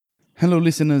Hello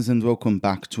listeners and welcome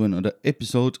back to another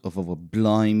episode of our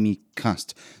Blimey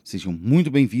Cast. Sejam muito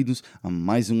bem-vindos a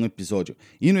mais um episódio.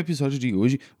 E no episódio de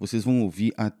hoje vocês vão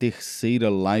ouvir a terceira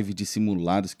live de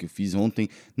simulados que eu fiz ontem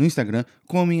no Instagram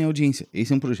com a minha audiência.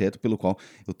 Esse é um projeto pelo qual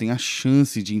eu tenho a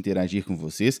chance de interagir com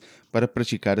vocês para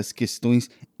praticar as questões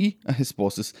e as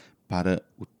respostas para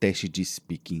o teste de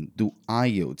speaking do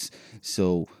IELTS.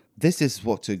 So, this is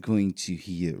what you're going to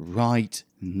hear right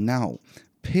now.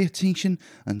 Pay attention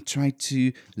and try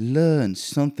to learn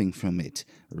something from it,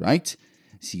 right?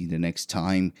 See you the next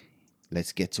time.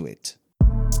 Let's get to it.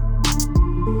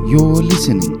 You're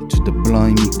listening to the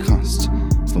Blimey Cast.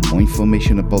 For more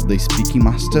information about the Speaking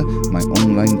Master, my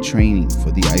online training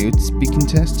for the IELTS speaking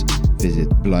test, visit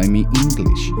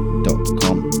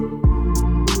blimey-english.com.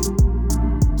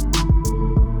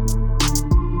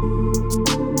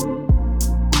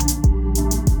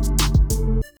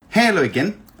 Hello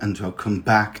again. And welcome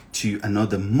back to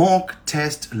another mock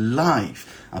test live,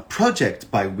 a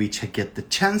project by which I get the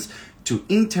chance to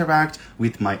interact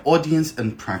with my audience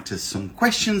and practice some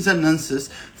questions and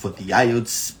answers for the IELTS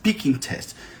speaking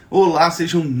test. Olá,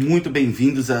 sejam muito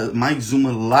bem-vindos a mais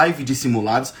uma live de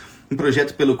simulados, um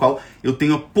projeto pelo qual eu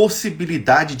tenho a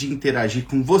possibilidade de interagir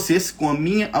com vocês, com a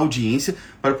minha audiência,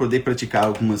 para poder praticar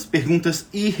algumas perguntas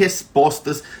e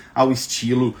respostas ao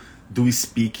estilo do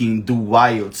speaking do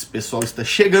IELTS. Pessoal está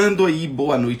chegando aí,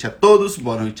 boa noite a todos,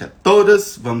 boa noite a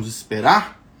todas, vamos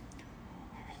esperar.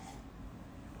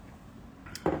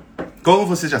 Como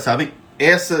vocês já sabem,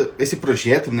 esse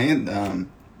projeto,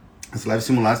 as lives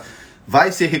simuladas, vai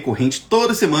ser recorrente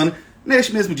toda semana,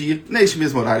 neste mesmo dia, neste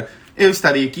mesmo horário. Eu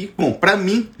estarei aqui, bom, para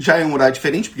mim já é um horário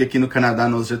diferente, porque aqui no Canadá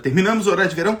nós já terminamos o horário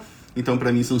de verão, então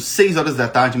para mim são 6 horas da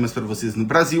tarde, mas para vocês no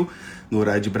Brasil, no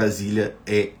horário de Brasília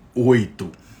é 8.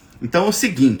 Então é o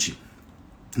seguinte,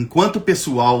 enquanto o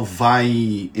pessoal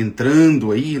vai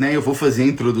entrando aí, eu vou fazer a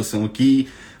introdução aqui,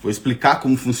 vou explicar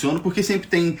como funciona, porque sempre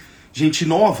tem gente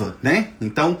nova,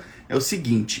 Então é o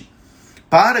seguinte,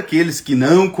 para aqueles que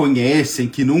não conhecem,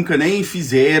 que nunca nem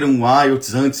fizeram o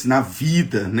IELTS antes na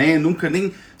vida, Nunca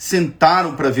nem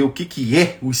sentaram para ver o que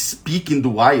é o speaking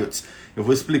do IELTS, eu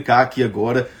vou explicar aqui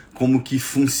agora como que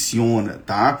funciona,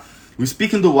 tá? O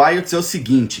speaking do IELTS é o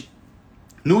seguinte,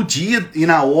 no dia e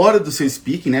na hora do seu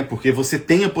speaking, porque você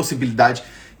tem a possibilidade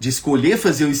de escolher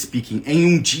fazer o speaking em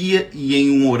um dia e em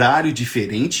um horário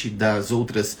diferente das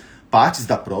outras partes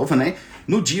da prova,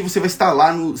 No dia você vai estar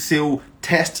lá no seu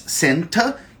Test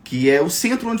Center, que é o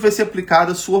centro onde vai ser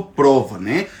aplicada a sua prova,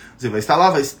 Você vai estar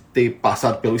lá, vai ter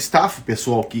passado pelo staff, o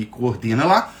pessoal que coordena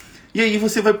lá, e aí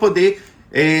você vai poder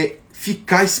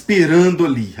ficar esperando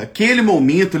ali. Aquele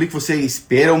momento ali que você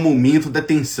espera é o momento da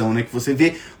tensão, Que você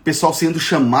vê o pessoal sendo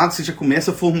chamado, você já começa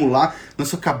a formular na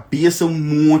sua cabeça um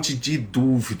monte de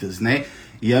dúvidas,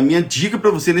 E a minha dica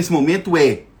para você nesse momento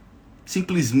é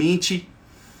simplesmente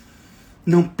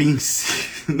não pense.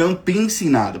 Não pense em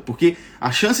nada, porque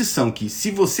as chances são que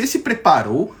se você se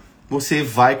preparou, você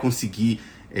vai conseguir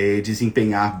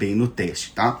desempenhar bem no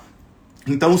teste, tá?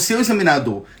 Então o seu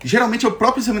examinador, geralmente é o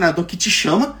próprio examinador que te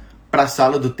chama para a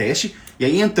sala do teste, e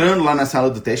aí entrando lá na sala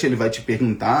do teste, ele vai te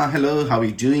perguntar, hello, how are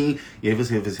you doing? E aí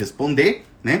você vai responder,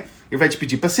 Ele vai te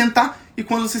pedir para sentar, e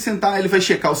quando você sentar, ele vai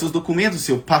checar os seus documentos, o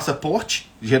seu passaporte,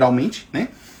 geralmente,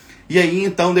 E aí,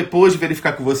 então, depois de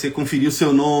verificar com você, conferir o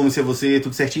seu nome, se é você,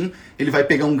 tudo certinho, ele vai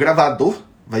pegar um gravador,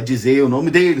 vai dizer o nome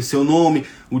dele, o seu nome,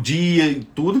 o dia e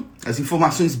tudo, as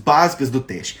informações básicas do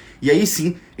teste. E aí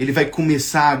sim, ele vai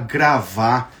começar a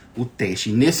gravar o teste.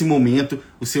 E nesse momento,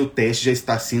 o seu teste já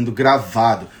está sendo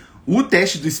gravado. O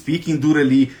teste do speaking dura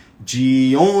ali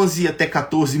de 11 até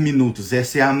 14 minutos.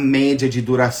 Essa é a média de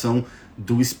duração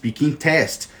do speaking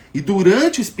test. E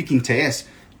durante o speaking test,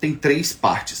 tem 3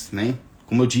 partes,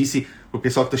 Como eu disse, para o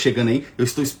pessoal que está chegando aí, eu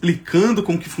estou explicando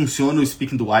como que funciona o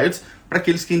speaking do IELTS para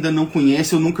aqueles que ainda não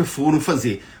conhecem ou nunca foram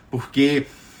fazer. Porque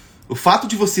o fato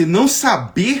de você não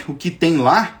saber o que tem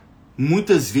lá,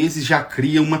 muitas vezes já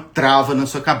cria uma trava na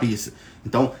sua cabeça.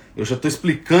 Então, eu já estou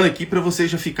explicando aqui para você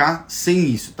já ficar sem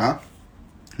isso, tá?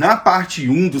 Na parte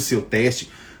 1 do seu teste,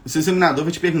 o seu examinador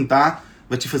vai te perguntar,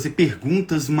 vai te fazer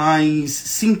perguntas mais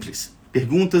simples,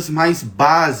 perguntas mais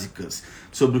básicas,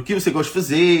 sobre o que você gosta de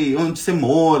fazer, onde você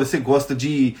mora, você gosta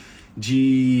de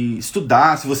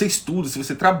estudar, se você estuda, se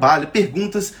você trabalha,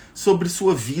 perguntas sobre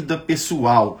sua vida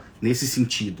pessoal, nesse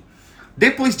sentido.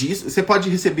 Depois disso, você pode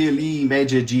receber ali em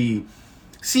média de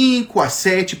 5 a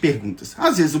 7 perguntas.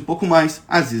 Às vezes um pouco mais,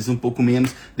 às vezes um pouco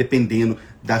menos, dependendo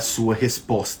da sua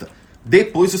resposta.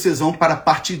 Depois vocês vão para a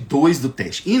parte 2 do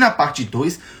teste. E na parte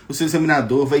 2, o seu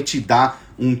examinador vai te dar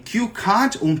um cue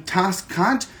card, um task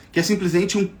card, que é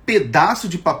simplesmente um pedaço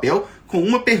de papel com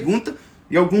uma pergunta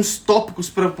e alguns tópicos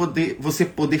para você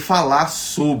poder falar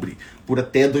sobre por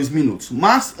até 2 minutos.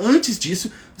 Mas antes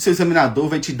disso, o seu examinador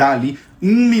vai te dar ali 1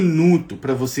 minuto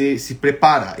para você se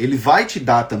preparar. Ele vai te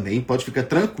dar também, pode ficar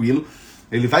tranquilo,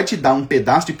 ele vai te dar um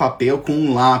pedaço de papel com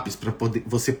um lápis para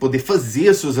você poder fazer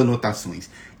as suas anotações.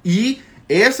 E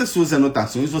essas suas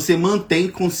anotações você mantém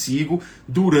consigo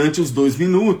durante os 2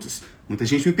 minutos. Muita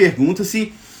gente me pergunta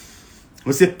se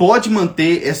você pode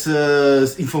manter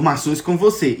essas informações com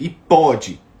você. E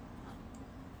pode.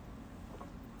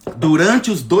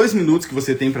 Durante os 2 minutos que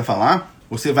você tem para falar,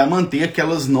 você vai manter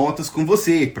aquelas notas com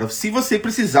você. Para se você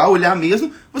precisar olhar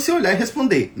mesmo, você olhar e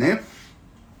responder, né?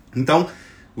 Então,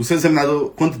 o seu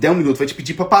examinador, quando der 1 minuto, vai te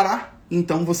pedir para parar.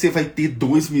 Então, você vai ter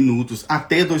 2 minutos,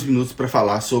 até 2 minutos para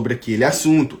falar sobre aquele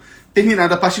assunto.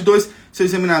 Terminada a parte 2, seu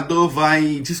examinador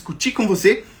vai discutir com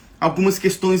você algumas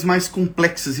questões mais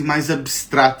complexas e mais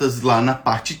abstratas lá na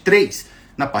parte 3.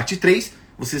 Na parte 3,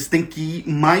 vocês têm que ir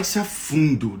mais a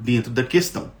fundo dentro da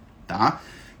questão, tá?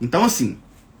 Então, assim,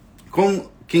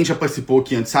 como quem já participou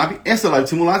aqui antes sabe, essa live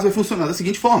de simulados vai funcionar da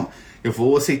seguinte forma. Eu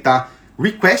vou aceitar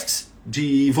requests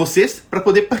de vocês para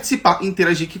poder participar e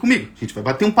interagir aqui comigo. A gente vai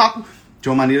bater um papo de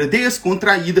uma maneira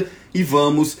descontraída e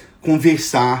vamos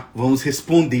conversar, vamos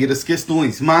responder as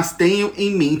questões. Mas tenham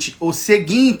em mente o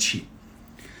seguinte: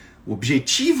 o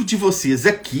objetivo de vocês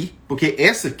aqui, porque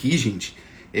essa aqui, gente,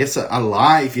 a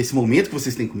live, esse momento que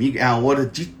vocês têm comigo é a hora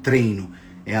de treino,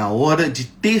 é a hora de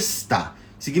testar.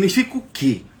 Significa o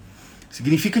quê?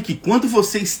 Significa que quando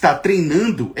você está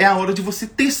treinando, é a hora de você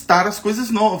testar as coisas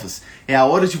novas. É a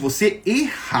hora de você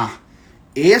errar.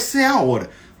 Essa é a hora.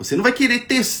 Você não vai querer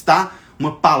testar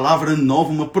uma palavra nova,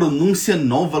 uma pronúncia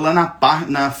nova lá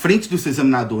na frente do seu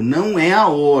examinador. Não é a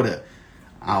hora.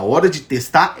 A hora de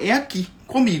testar é aqui,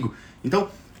 comigo. Então,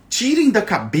 tirem da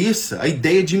cabeça a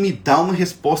ideia de me dar uma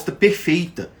resposta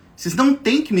perfeita. Vocês não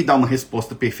têm que me dar uma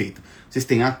resposta perfeita. Vocês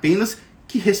têm apenas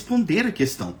que responder a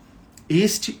questão.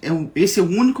 Esse é o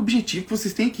único objetivo que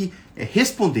vocês têm aqui. É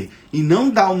responder. E não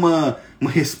dar uma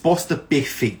resposta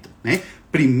perfeita, né?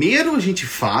 Primeiro a gente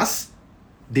faz,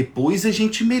 depois a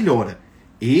gente melhora.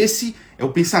 Esse é o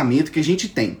pensamento que a gente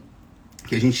tem.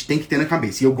 Que a gente tem que ter na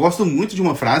cabeça. E eu gosto muito de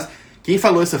uma frase. Quem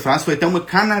falou essa frase foi até uma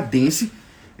canadense.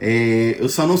 Eu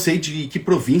só não sei de que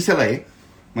província ela é.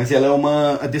 Mas ela é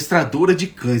uma adestradora de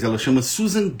cães. Ela chama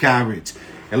Susan Garrett.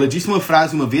 Ela disse uma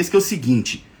frase uma vez que é o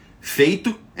seguinte: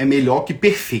 feito é melhor que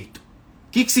perfeito.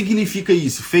 O que significa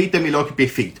isso? Feito é melhor que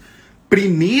perfeito.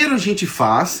 Primeiro a gente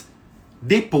faz,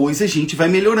 depois a gente vai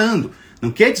melhorando. Não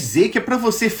quer dizer que é para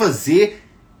você fazer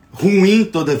ruim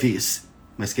toda vez.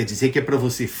 Mas quer dizer que é para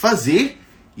você fazer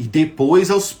e depois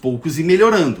aos poucos ir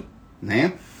melhorando,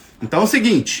 né? Então é o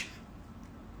seguinte.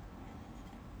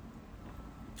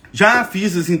 Já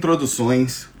fiz as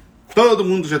introduções. Todo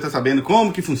mundo já está sabendo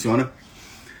como que funciona.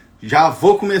 Já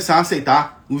vou começar a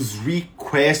aceitar os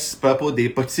requests para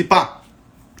poder participar.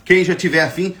 Quem já tiver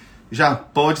afim, já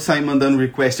pode sair mandando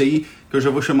request aí, que eu já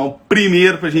vou chamar o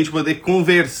primeiro para a gente poder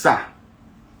conversar.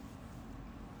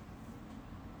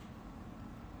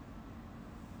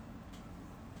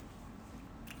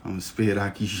 Vamos esperar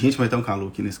aqui. Gente, vai estar um calor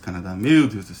aqui nesse Canadá. Meu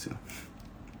Deus do céu.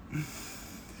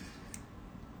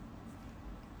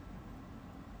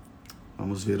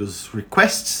 Vamos ver os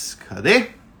requests. Cadê?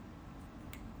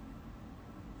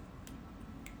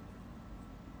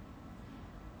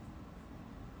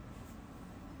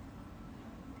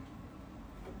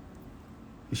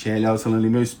 Michelle Alçalan ali,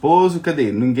 meu esposo.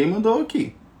 Cadê? Ninguém mandou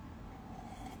aqui.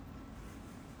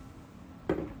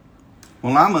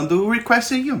 Vamos lá, manda o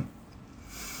request aí, ó.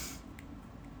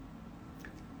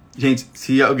 Gente,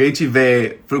 se alguém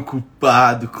tiver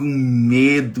preocupado, com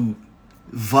medo,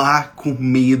 vá com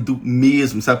medo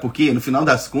mesmo. Sabe por quê? No final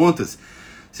das contas,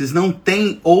 vocês não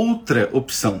têm outra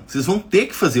opção. Vocês vão ter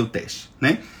que fazer o teste,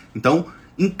 né? Então,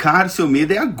 encare seu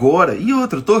medo, é agora. E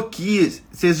outra, eu tô aqui,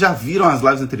 vocês já viram as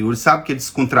lives anteriores, sabem que é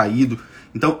descontraído.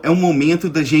 Então, é um momento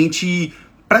da gente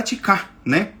praticar,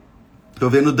 né? Tô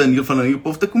vendo o Danilo falando aí, o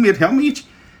povo tá com medo, realmente.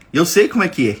 Eu sei como é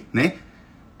que é, né?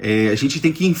 A gente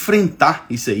tem que enfrentar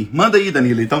isso aí. Manda aí,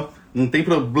 Danilo, então. Não tem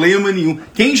problema nenhum.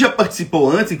 Quem já participou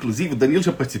antes, inclusive, o Danilo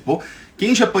já participou.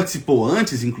 Quem já participou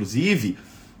antes, inclusive,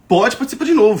 pode participar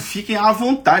de novo. Fiquem à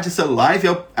vontade. Essa live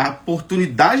é a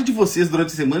oportunidade de vocês,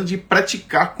 durante a semana, de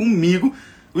praticar comigo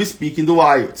o Speaking do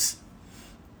IELTS.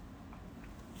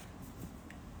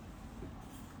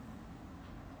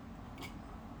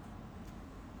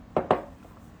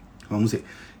 Vamos ver.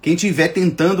 Quem estiver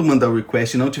tentando mandar o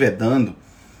request e não estiver dando,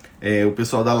 o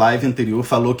pessoal da live anterior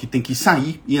falou que tem que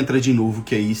sair e entrar de novo,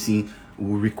 que aí sim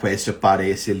o request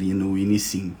aparece ali no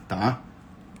inicinho, tá?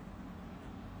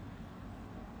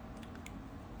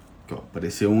 Ó,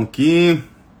 apareceu um aqui.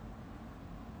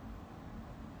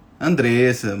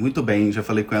 Andressa, muito bem. Já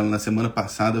falei com ela na semana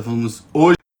passada. Vamos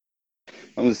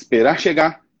esperar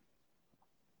chegar.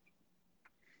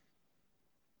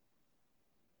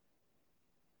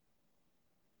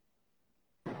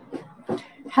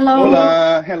 Hello.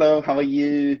 Olá, hello, how are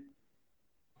you?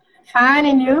 Fine,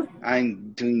 and you?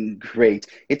 I'm doing great.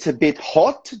 It's a bit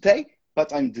hot today,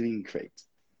 but I'm doing great.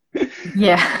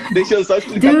 Yeah. Deixa eu só Do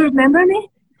explicar. you remember me?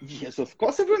 Yes, of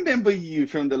course I remember you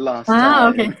from the last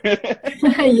Okay. time.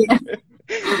 Yeah.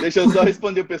 Deixa eu só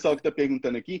responder o pessoal que está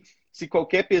perguntando aqui se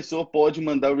qualquer pessoa pode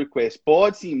mandar o request.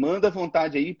 Pode sim, manda à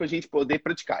vontade aí para a gente poder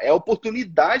praticar. É a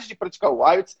oportunidade de praticar o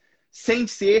IELTS sem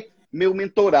ser meu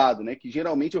mentorado, né? Que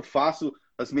geralmente eu faço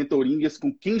as mentorinhas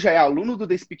com quem já é aluno do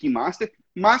The Speaking Master,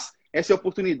 mas essa é a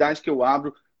oportunidade que eu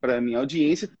abro para a minha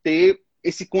audiência ter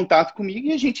esse contato comigo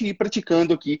e a gente ir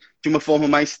praticando aqui de uma forma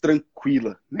mais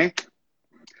tranquila, né?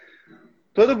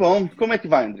 Tudo bom? Como é que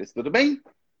vai, Andressa? Tudo bem?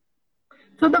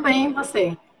 Tudo bem, e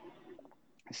você?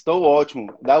 Estou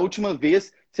ótimo. Da última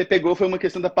vez, você pegou, foi uma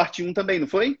questão da parte um também, não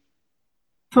foi?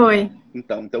 Foi.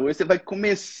 Então hoje você vai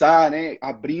começar, né,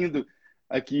 abrindo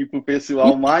aqui para o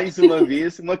pessoal mais uma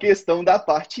vez uma questão da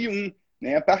parte um,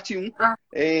 né? A parte um Ah,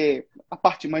 é a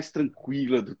parte mais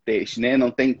tranquila do teste, né?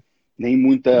 Não tem nem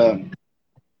muita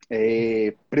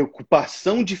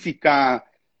preocupação de ficar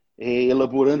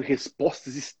elaborando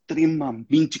respostas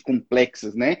extremamente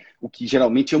complexas, né? O que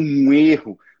geralmente é um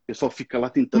erro. O pessoal fica lá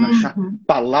tentando achar uhum.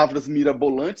 palavras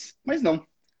mirabolantes, mas não.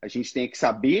 A gente tem que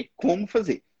saber como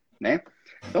fazer, né?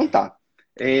 Então tá.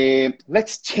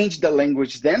 Let's change the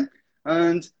language then.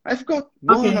 And I've got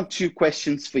one Okay. or two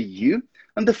questions for you.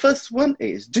 And the first one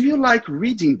is, do you like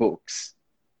reading books?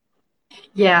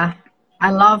 Yeah.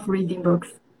 I love reading books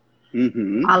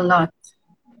Mm-hmm. a lot.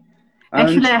 And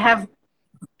Actually, I have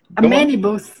go on. many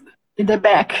books in the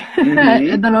back. I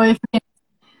Mm-hmm. don't know if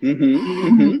Mm-hmm.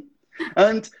 Mm-hmm.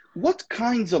 And what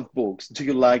kinds of books do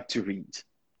you like to read?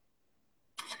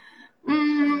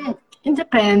 it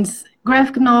depends.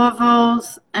 Graphic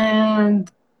novels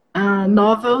and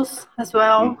novels as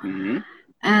well, Mm-hmm.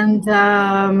 and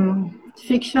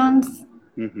fictions,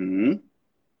 Mm-hmm.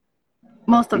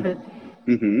 most of it.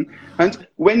 Mm-hmm. And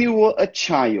when you were a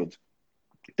child,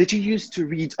 did you used to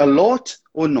read a lot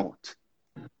or not?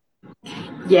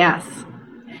 Yes.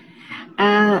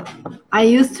 I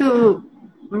used to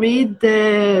read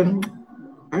the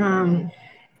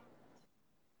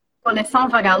Coleção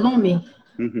Vagalume.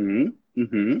 Mm-hmm.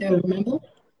 Mm-hmm. Do you remember?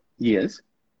 Yes.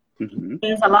 Mm-hmm.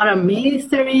 There's a lot of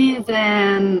mysteries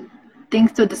and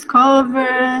things to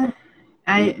discover.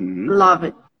 I Mm-hmm. love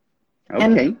it.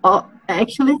 And Okay.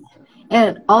 actually,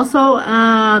 and also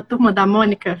Turma da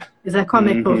Mônica is a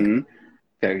comic book. Mm-hmm.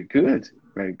 Very good.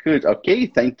 Very good. Ok,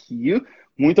 thank you.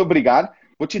 Muito obrigado.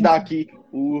 Vou te dar aqui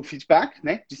o feedback,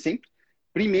 né, de sempre.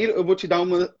 Primeiro, eu vou te dar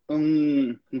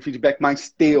um feedback mais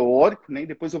teórico, né, e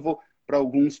depois eu vou para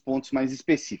alguns pontos mais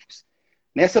específicos.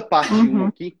 Nessa parte um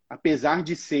aqui, apesar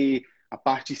de ser a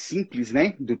parte simples,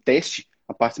 né, do teste,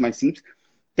 a parte mais simples,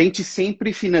 tente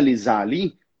sempre finalizar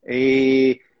ali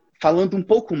falando um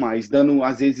pouco mais, dando,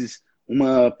 às vezes,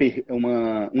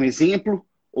 um exemplo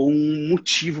ou um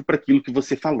motivo para aquilo que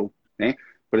você falou, né?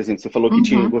 Por exemplo, você falou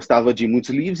que gostava de muitos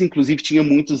livros, inclusive tinha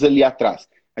muitos ali atrás.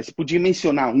 Aí você podia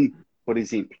mencionar um, por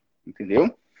exemplo,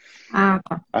 entendeu? Ah,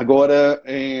 tá. Agora,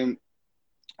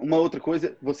 uma outra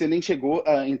coisa, você nem chegou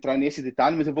a entrar nesse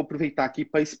detalhe, mas eu vou aproveitar aqui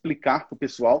para explicar para o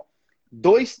pessoal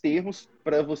 2 termos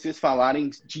para vocês falarem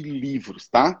de livros,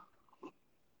 tá?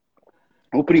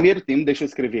 O primeiro termo, deixa eu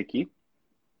escrever aqui.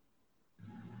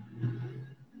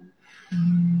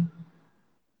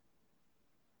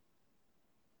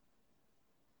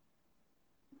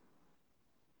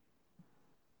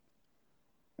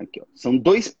 Aqui, ó. São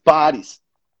 2 pares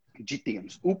de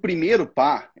termos. O primeiro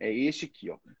par é este aqui,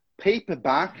 ó.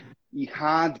 Paperback e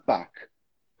hardback.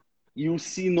 E o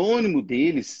sinônimo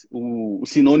deles, o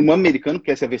sinônimo americano, que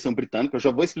essa é a versão britânica, eu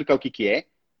já vou explicar o que é.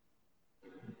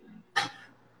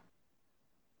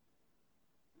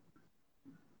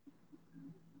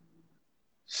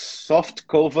 Soft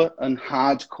cover and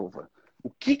hard cover. O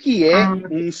que é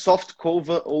um soft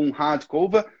cover ou um hard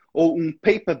cover, ou um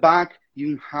paperback e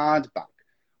um hardback?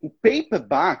 O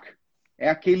paperback é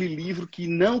aquele livro que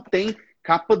não tem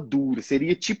capa dura.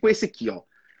 Seria tipo esse aqui, ó.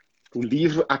 O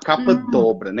livro, a capa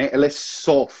dobra, né? Ela é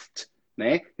soft,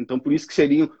 né? Então, por isso que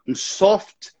seria um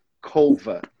soft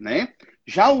cover, né?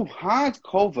 Já o hard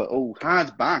cover ou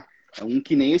hardback é um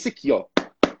que nem esse aqui, ó.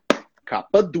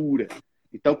 Capa dura.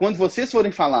 Então, quando vocês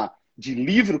forem falar de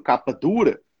livro capa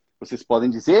dura, vocês podem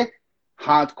dizer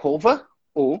hardcover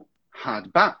ou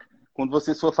hardback. Quando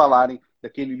vocês for falarem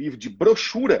daquele livro de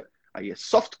brochura, aí é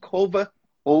softcover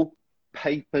ou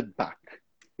paperback.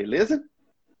 Beleza?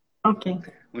 Ok.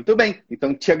 Muito bem.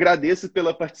 Então, te agradeço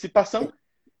pela participação.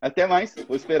 Até mais.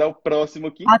 Vou esperar o próximo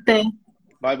aqui. Até.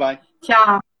 Bye, bye.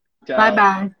 Tchau. Bye, Tchau.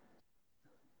 bye.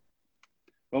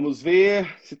 Vamos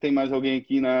ver se tem mais alguém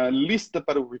aqui na lista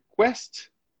para o request.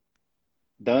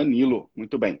 Danilo.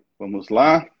 Muito bem. Vamos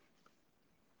lá.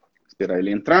 Esperar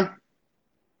ele entrar.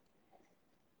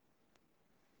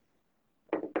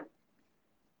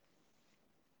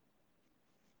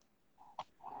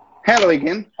 Hello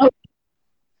again.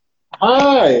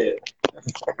 Hi.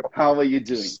 How are you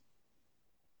doing?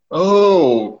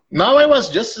 Oh, now I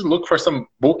was just look for some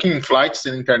booking flights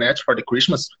in internet for the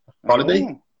Christmas holiday.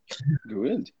 Oh,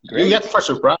 good. You Great. get for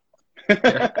surprise.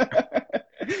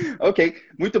 Ok,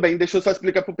 muito bem. Deixa eu só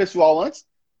explicar para o pessoal antes.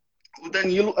 O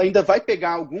Danilo ainda vai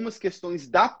pegar algumas questões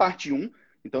da parte 1.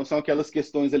 Então, são aquelas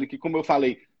questões ali que, como eu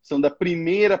falei, são da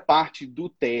primeira parte do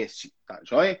teste. Tá,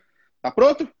 joia? Tá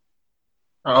pronto?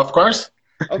 Of course.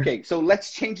 Okay, so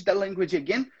let's change the language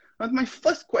again. And my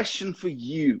first question for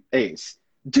you is,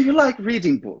 do you like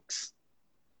reading books?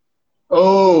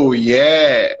 Oh,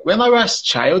 yeah. When I was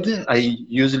child, I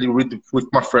usually read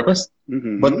with more frequency.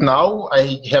 But now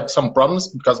I have some problems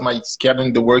because my schedule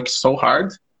in the work is so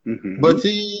hard. But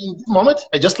in this moment,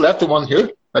 I just left one here.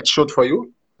 I showed for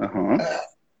you.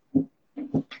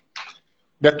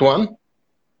 That one.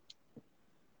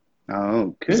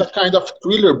 Oh, good. It's a kind of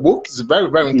thriller book. It's very,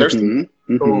 very interesting.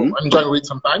 So I'm enjoying read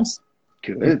sometimes.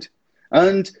 Good.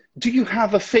 And do you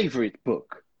have a favorite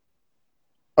book?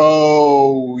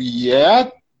 Oh, yeah.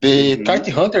 The Kite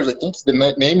Hunters, I think is the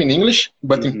name in English,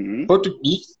 but in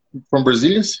Portuguese, from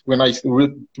Brazilians, when I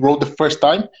wrote the first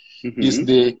time, is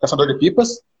the Caçador de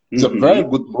Pipas. It's a very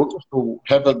good book to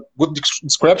have a good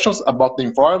descriptions about the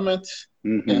environment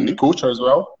and the culture as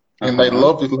well. And I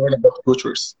love to learn about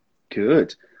cultures.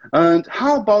 Good. And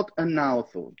how about an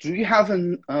author? Do you have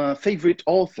a favorite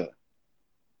author?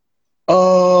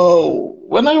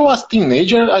 When I was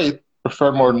teenager, I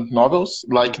prefer more novels,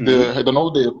 like the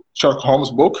Sherlock Holmes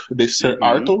book, the Sir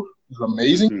Arthur is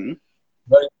amazing.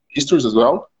 Very histories as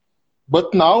well.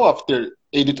 But now, after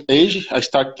age, I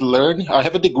start to learn. I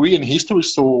have a degree in history,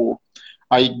 so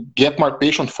I get more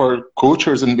patient for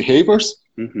cultures and behaviors.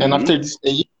 And after this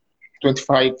age,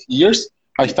 25 years,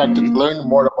 I started to learn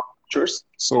more about cultures.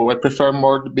 So I prefer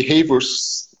more the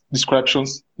behaviors,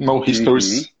 descriptions, no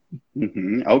histories.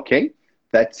 Ok,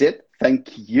 that's it.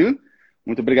 Thank you.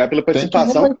 Muito obrigado pela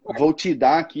participação. Vou te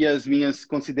dar aqui as minhas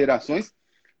considerações.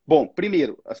 Bom,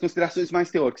 primeiro, as considerações mais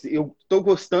teóricas. Eu estou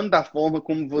gostando da forma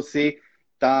como você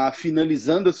está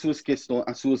finalizando as suas questões,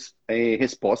 as suas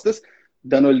respostas,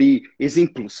 dando ali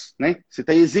exemplos, né? Você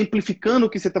está exemplificando o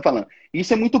que você está falando. E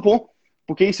isso é muito bom,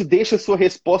 porque isso deixa a sua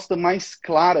resposta mais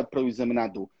clara para o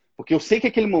examinador. Porque eu sei que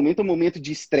aquele momento é um momento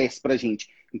de estresse para a gente.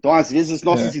 Então, às vezes, as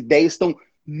nossas ideias estão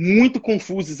muito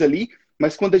confusas ali,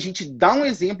 mas quando a gente dá um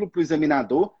exemplo para o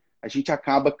examinador, a gente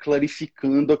acaba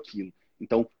clarificando aquilo.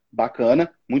 Então,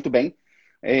 bacana, muito bem.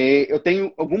 Eu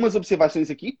tenho algumas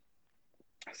observações aqui.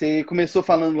 Você começou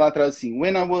falando lá atrás assim,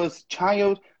 when I was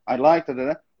child, I liked,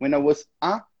 when I was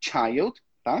a child,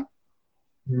 tá?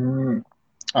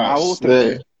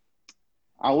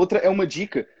 A outra é uma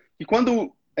dica, que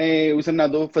quando o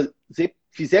examinador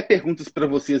fizer perguntas para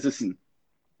vocês assim,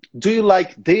 do you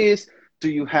like this? Do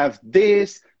you have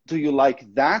this? Do you like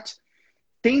that?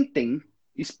 Tentem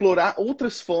explorar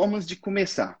outras formas de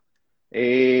começar.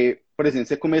 Por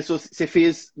exemplo, você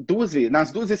fez 2 vezes.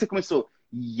 Nas 2 vezes você começou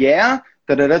yeah,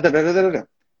 para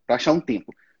achar um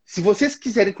tempo. Se vocês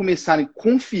quiserem começarem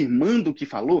confirmando o que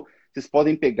falou, vocês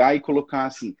podem pegar e colocar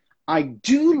assim, I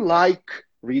do like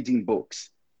reading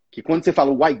books. Que quando você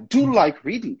fala I do like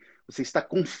reading, você está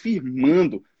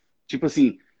confirmando. Tipo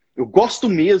assim, eu gosto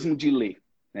mesmo de ler,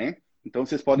 né? Então,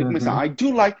 vocês podem começar. I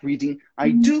do like reading.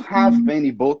 I do have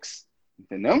many books.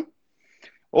 Entendeu?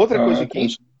 Outra coisa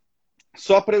aqui,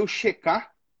 só para eu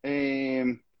checar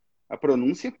a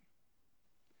pronúncia.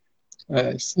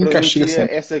 Pronuncia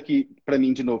essa aqui para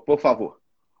mim de novo, por favor.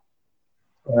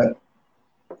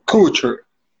 Culture.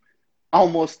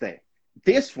 Almost there.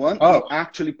 This one is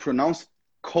actually pronounced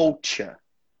culture.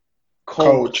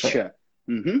 Culture.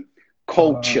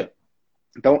 Culture.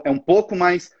 Então, é um pouco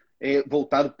mais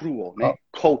voltado para o O, né?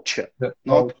 Culture.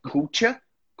 Not culture,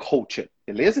 culture.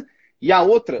 Beleza? E a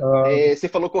outra, você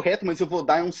falou correto, mas eu vou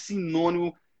dar um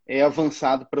sinônimo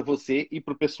avançado para você e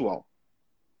para o pessoal.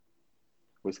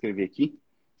 Vou escrever aqui.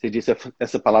 Você disse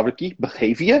essa palavra aqui,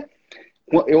 behavior.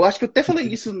 Eu acho que eu até falei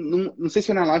isso, não sei se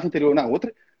foi na live anterior ou na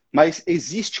outra, mas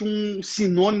existe um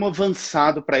sinônimo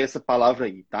avançado para essa palavra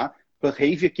aí, tá?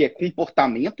 Behavior, que é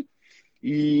comportamento,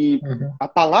 E a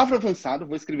palavra avançada,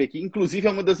 vou escrever aqui, inclusive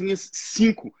é uma das minhas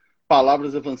 5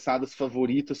 palavras avançadas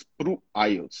favoritas para o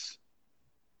IELTS.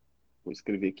 Vou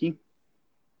escrever aqui.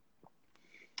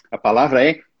 A palavra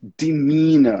é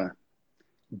demeanor.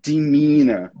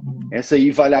 Demeanor. Essa aí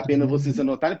vale a pena vocês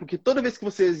anotarem, porque toda vez que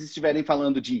vocês estiverem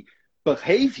falando de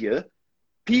behavior,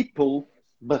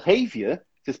 behavior,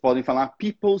 vocês podem falar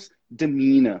people's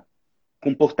demeanor,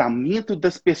 comportamento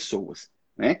das pessoas,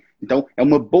 né? Então, é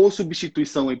uma boa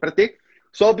substituição aí para ter.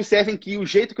 Só observem que o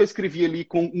jeito que eu escrevi ali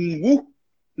com um U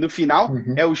no final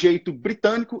é o jeito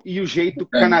britânico e o jeito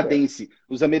canadense.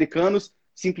 Os americanos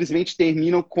simplesmente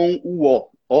terminam com o O,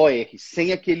 OR,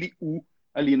 sem aquele U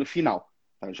ali no final.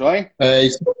 Tá joia?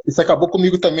 Isso acabou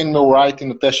comigo também no meu writing,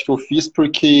 no teste que eu fiz,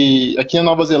 porque aqui na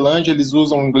Nova Zelândia eles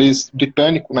usam inglês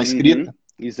britânico na escrita.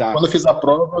 Exato. Quando eu fiz a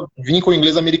prova, vim com o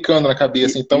inglês americano na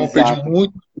cabeça, então eu perdi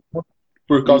muito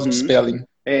por causa do spelling.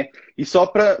 E só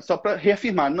para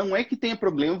reafirmar, não é que tenha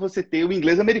problema você ter o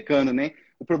inglês americano, né?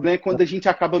 O problema é quando a gente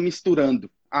acaba misturando.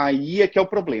 Aí é que é o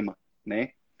problema,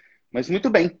 né? Mas muito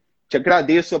bem. Te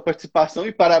agradeço a participação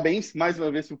e parabéns mais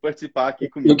uma vez por participar aqui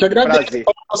comigo. Eu que agradeço. Prazer.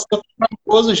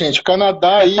 Nossa, gente.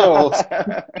 Canadá aí, ó.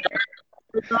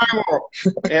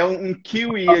 É um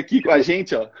kiwi aqui com a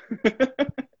gente, ó.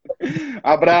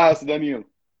 Abraço, Danilo.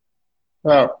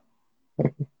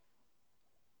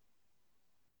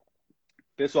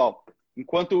 Pessoal,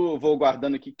 enquanto eu vou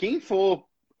guardando aqui, quem for,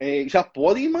 já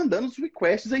podem ir mandando os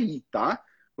requests aí, tá?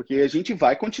 Porque a gente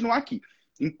vai continuar aqui.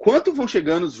 Enquanto vão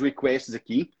chegando os requests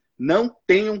aqui, não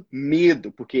tenham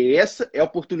medo, porque essa é a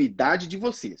oportunidade de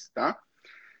vocês, tá?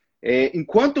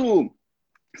 Enquanto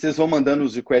vocês vão mandando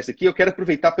os requests aqui, eu quero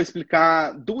aproveitar para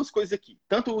explicar 2 coisas aqui.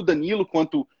 Tanto o Danilo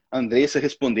quanto a Andressa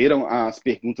responderam as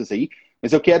perguntas aí,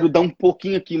 mas eu quero dar um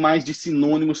pouquinho aqui mais de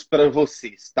sinônimos para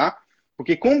vocês, tá?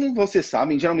 Porque como vocês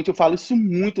sabem, geralmente eu falo isso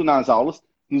muito nas aulas,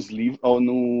 nos livros, ou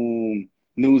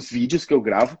nos vídeos que eu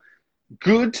gravo.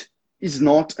 Good is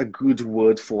not a good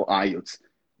word for IELTS.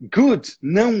 Good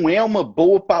não é uma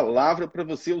boa palavra para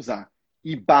você usar.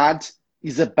 E bad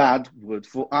is a bad word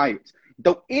for IELTS.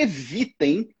 Então,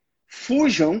 evitem,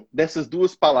 fujam dessas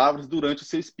 2 palavras durante o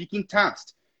seu speaking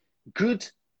test.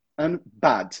 Good and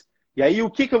bad. E aí,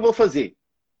 o que eu vou fazer?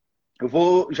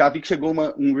 Já vi que chegou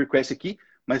um request aqui,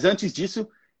 mas antes disso,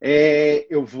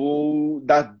 eu vou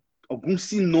dar alguns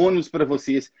sinônimos para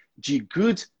vocês de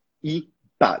good e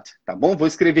bad, tá bom? Vou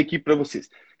escrever aqui para vocês.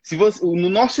 No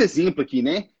nosso exemplo aqui,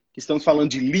 né, que estamos falando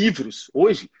de livros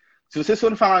hoje, se vocês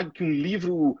forem falar que um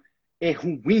livro é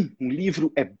ruim, um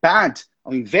livro é bad,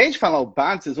 ao invés de falar o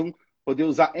bad, vocês vão poder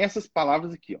usar essas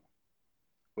palavras aqui, ó.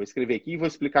 Vou escrever aqui e vou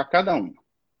explicar cada uma.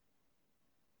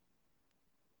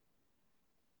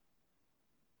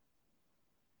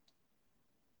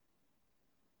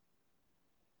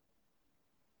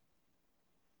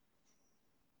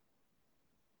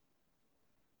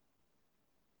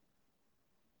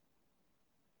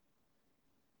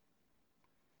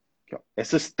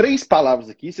 Essas 3 palavras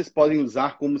aqui, vocês podem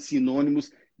usar como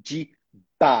sinônimos de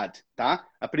bad, tá?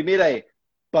 A primeira é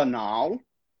banal,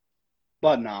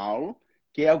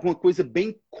 que é alguma coisa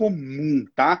bem comum,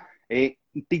 tá? É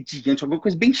entediante, alguma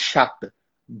coisa bem chata.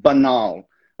 Banal.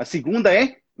 A segunda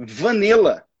é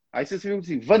vanilla. Aí vocês ficam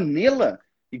assim, vanilla?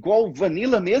 Igual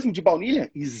vanilla mesmo, de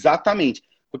baunilha? Exatamente.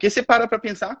 Porque você para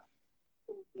pensar,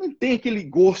 não tem aquele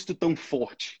gosto tão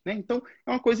forte, né? Então,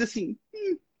 é uma coisa assim,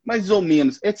 mais ou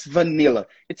menos. It's vanilla.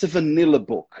 It's a vanilla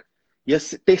book. E a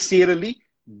terceira ali,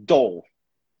 dull.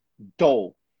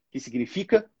 Dull, que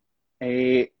significa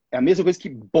é a mesma coisa que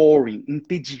boring,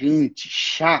 entediante,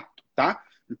 chato, tá?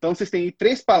 Então, vocês têm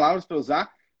 3 palavras para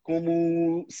usar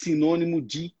como sinônimo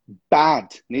de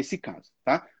bad, nesse caso,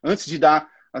 tá? Antes de dar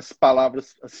as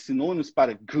palavras, os sinônimos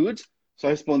para good, só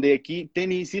responder aqui.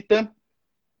 Tenisita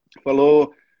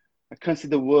falou, I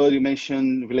consider the word you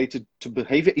mentioned related to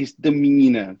behavior is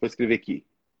demeanor. Vou escrever aqui.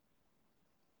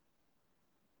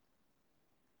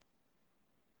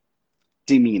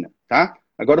 Demeanor, tá?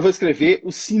 Agora eu vou escrever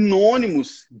os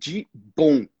sinônimos de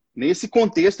bom, nesse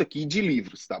contexto aqui de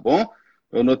livros, tá bom?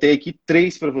 Eu anotei aqui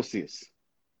 3 para vocês.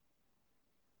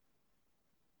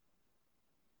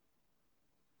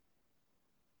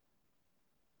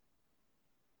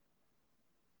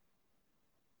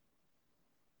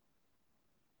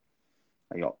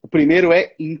 Aí, ó. O primeiro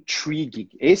é intriguing.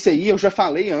 Esse aí eu já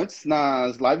falei antes,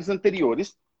 nas lives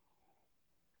anteriores.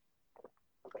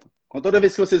 Com toda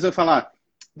vez que vocês vão falar,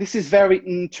 this is very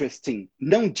interesting,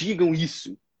 não digam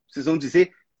isso. Vocês vão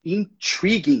dizer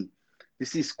intriguing.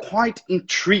 This is quite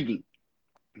intriguing.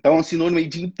 Então, é um sinônimo aí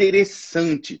de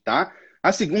interessante, tá?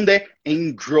 A segunda é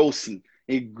engrossing.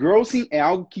 Engrossing é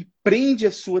algo que prende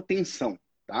a sua atenção,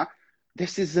 tá?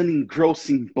 This is an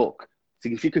engrossing book.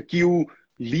 Significa que o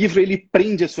livro, ele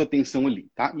prende a sua atenção ali,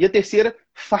 tá? E a terceira,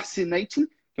 fascinating,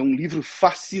 que é um livro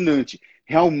fascinante.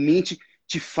 Realmente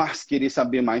te faz querer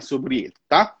saber mais sobre ele,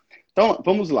 tá? Então,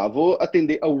 vamos lá. Vou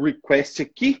atender ao request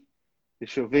aqui.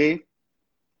 Deixa eu ver.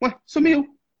 Ué,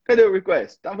 sumiu. Cadê o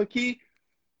request? Tava aqui.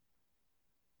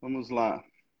 Vamos lá.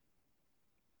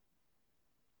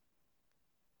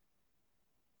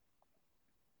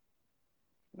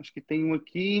 Acho que tem um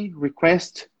aqui.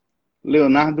 Request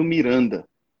Leonardo Miranda.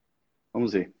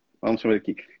 Vamos ver. Vamos chamar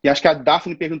aqui. E acho que a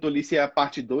Daphne perguntou ali se é a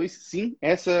parte 2. Sim,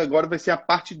 essa agora vai ser a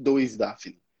parte 2,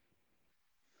 Daphne.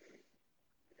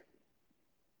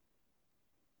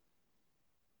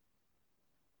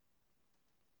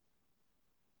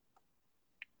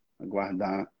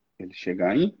 Aguardar ele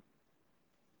chegar aí.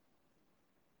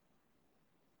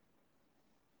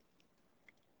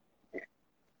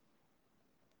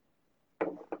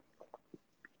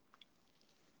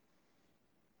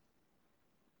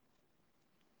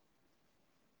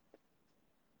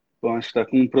 Bom, acho que está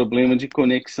com um problema de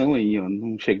conexão aí, ó.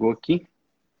 Não chegou aqui.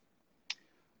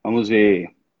 Vamos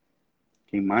ver.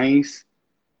 Quem mais?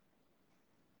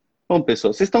 Bom,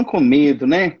 pessoal, vocês estão com medo,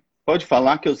 né? Pode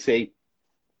falar que eu sei.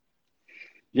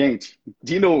 Gente,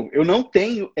 de novo, eu não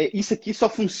tenho... isso aqui só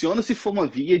funciona se for uma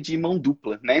via de mão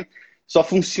dupla, né? Só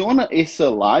funciona essa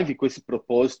live com esse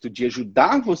propósito de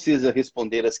ajudar vocês a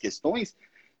responder as questões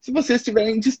se vocês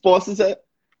estiverem dispostos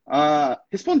a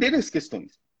responder as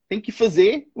questões. Tem que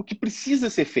fazer o que precisa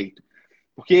ser feito.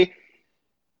 Porque,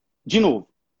 de novo,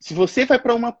 se você vai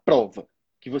para uma prova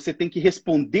que você tem que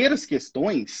responder as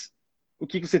questões, o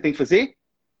que você tem que fazer?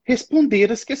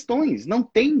 Responder as questões. Não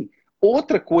tem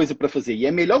outra coisa para fazer. E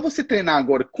é melhor você treinar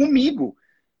agora comigo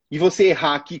e você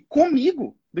errar aqui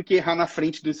comigo do que errar na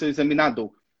frente do seu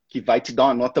examinador, que vai te dar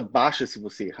uma nota baixa se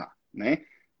você errar, né?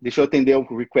 Deixa eu atender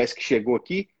o request que chegou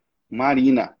aqui.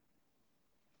 Marina.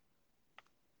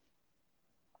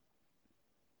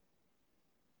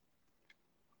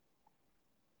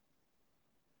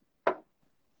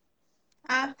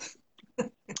 Ah,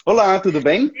 Olá, tudo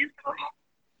bem?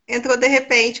 entrou de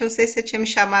repente, não sei se você tinha me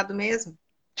chamado mesmo.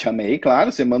 Chamei,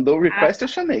 claro. Você mandou o request, eu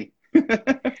chamei.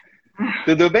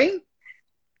 Tudo bem?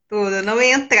 Tudo, não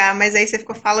ia entrar, mas aí você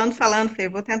ficou falando, falei,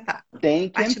 vou tentar. Tem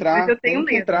que Parte entrar, dois eu tenho tem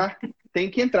que medo. entrar,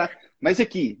 tem que entrar. Mas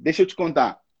aqui, deixa eu te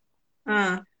contar.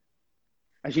 Ah,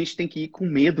 A gente tem que ir com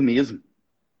medo mesmo.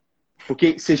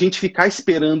 Porque se a gente ficar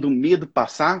esperando o medo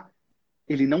passar,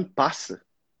 ele não passa.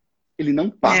 Ele não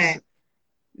passa.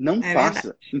 Não passa.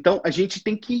 verdade. Então, a gente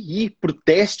tem que ir pro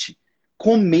teste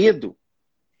com medo.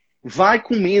 Vai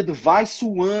com medo, vai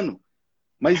suando.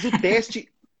 Mas o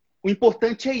teste, o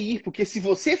importante é ir. Porque se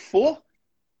você for,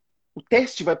 o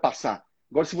teste vai passar.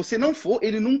 Agora, se você não for,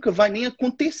 ele nunca vai nem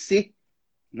acontecer.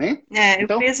 Né?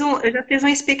 Então, Eu já fiz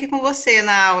um speak com você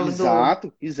na aula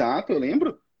do... exato, eu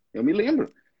lembro. Eu me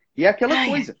lembro. E é aquela Ai,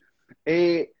 coisa.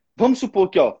 Vamos supor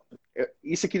que, ó,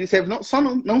 isso aqui serve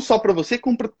não só para você,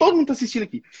 como para todo mundo que está assistindo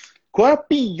aqui. Qual é a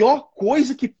pior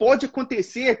coisa que pode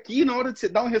acontecer aqui na hora de você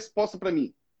dar uma resposta para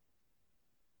mim?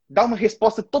 Dar uma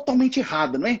resposta totalmente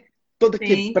errada, não é? Toda Sim.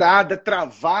 quebrada,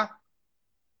 travar.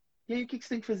 E aí o que você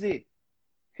tem que fazer?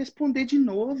 Responder de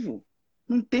novo.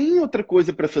 Não tem outra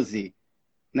coisa para fazer.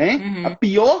 Né? Uhum. A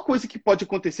pior coisa que pode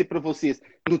acontecer para vocês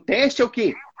no teste é o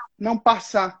quê? Não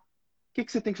passar. O que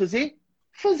você tem que fazer?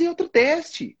 Fazer outro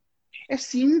teste. É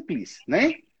simples,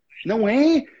 né? Não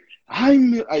é...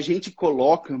 a gente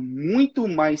coloca muito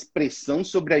mais pressão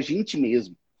sobre a gente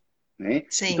mesmo, né?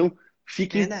 Sim. Então,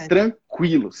 fiquem Verdade.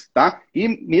 tranquilos, tá? E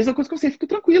mesma coisa que você, fique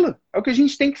tranquila. É o que a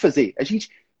gente tem que fazer.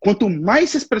 Quanto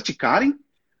mais vocês praticarem,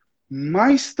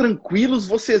 mais tranquilos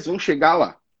vocês vão chegar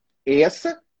lá.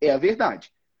 Essa é a verdade.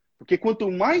 Porque quanto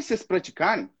mais vocês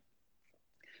praticarem,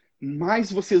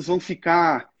 mais vocês vão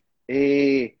ficar...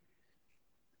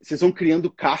 vocês vão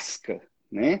criando casca,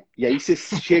 né? E aí você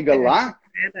chega lá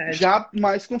Verdade. já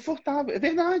mais confortável. É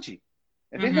verdade.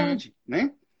 É verdade,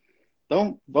 né?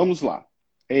 Então, vamos lá.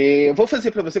 Eu vou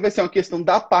fazer para você, vai ser uma questão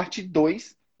da parte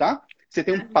 2, tá? Você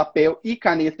tem um papel e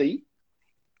caneta aí,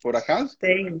 por acaso?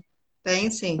 Tenho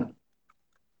sim.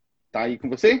 Tá aí com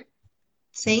você?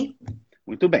 Sim.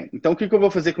 Muito bem. Então, o que eu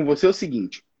vou fazer com você é o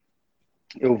seguinte.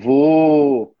 Eu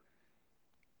vou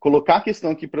colocar a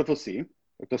questão aqui para você.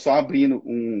 Eu estou só abrindo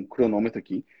um cronômetro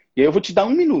aqui. E aí eu vou te dar 1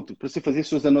 minuto para você fazer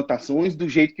suas anotações do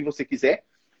jeito que você quiser.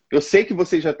 Eu sei que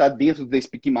você já está dentro da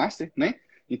Speak Master, né?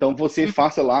 Então, você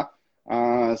faça lá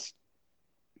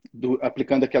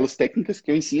aplicando aquelas técnicas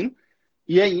que eu ensino.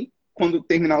 E aí, quando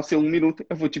terminar o seu 1 minuto,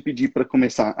 eu vou te pedir para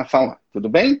começar a falar. Tudo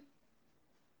bem?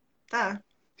 Tá.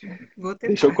 Vou tentar.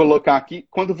 Deixa eu colocar aqui.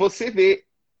 Quando você vê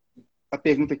a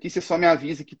pergunta aqui, você só me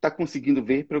avisa que está conseguindo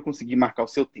ver para eu conseguir marcar o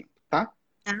seu tempo, tá?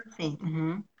 Ah, sim.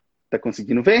 Uhum. Tá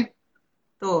conseguindo ver?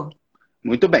 Tô.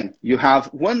 Muito bem. You have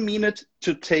 1 minute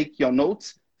to take your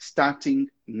notes, starting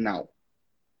now.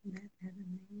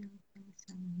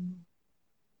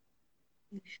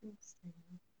 Deixa eu ver.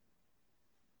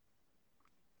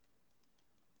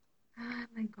 Oh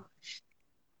my gosh.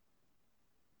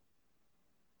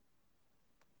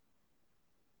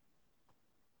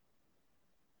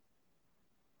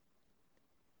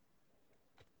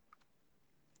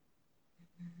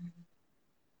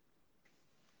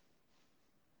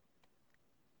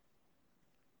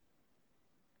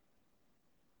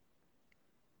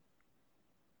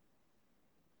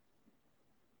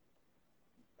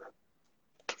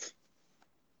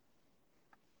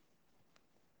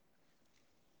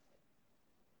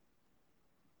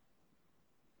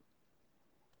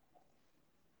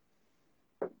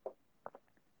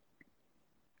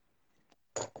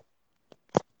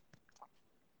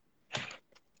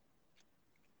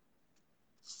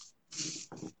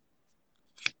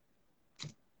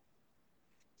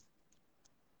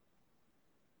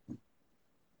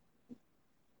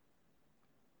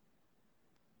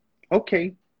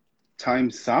 Okay,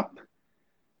 time's up.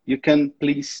 You can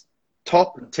please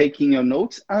stop taking your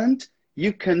notes and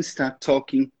you can start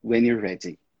talking when you're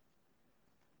ready.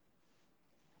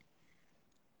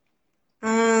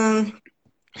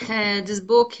 This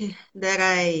book that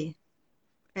I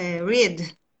read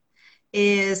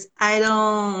is I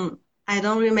don't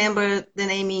remember the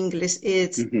name in English.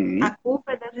 It's Uhum, A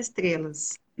Culpa das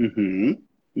Estrelas. uhum,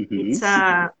 It's uhum,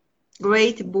 a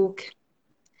great book.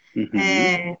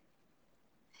 uhum,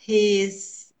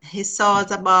 His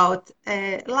thoughts about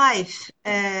life.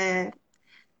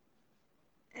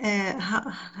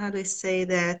 How do I say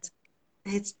that?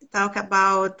 It's talk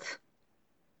about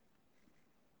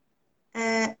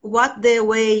what the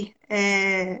way.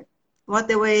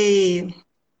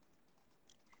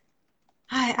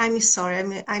 I'm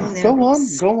sorry. I'm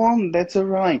nervous. Go on. That's all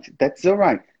right. That's all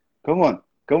right. Go on.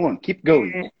 Keep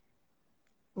going.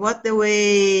 What the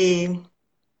way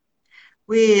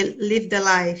we live the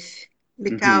life,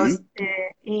 because Uhum,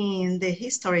 in the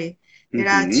history there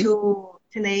are uhum, two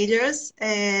teenagers.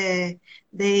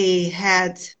 They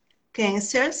had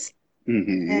cancers,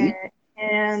 uhum,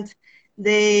 and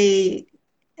they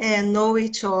know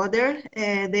each other.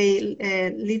 They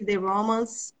live the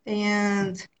romance,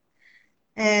 and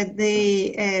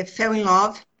they fell in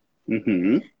love.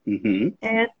 uhum, uhum,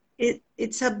 And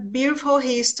it's a beautiful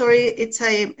history. It's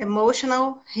a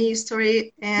emotional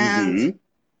history, and uhum.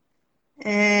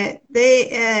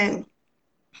 they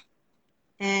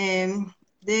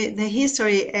the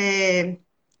history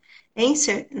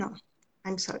answer. No,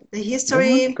 I'm sorry. The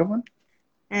history Go on.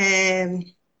 um,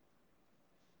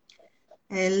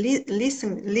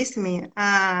 listen me.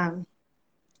 A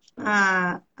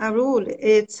rule.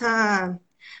 It's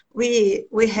we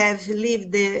have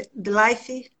lived the life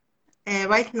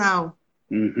right now,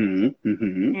 Uhum,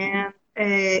 uhum. and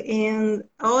in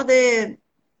all the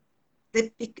I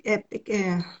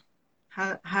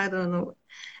don't know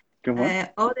Go on.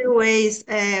 all the ways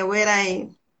where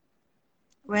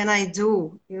when I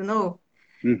do,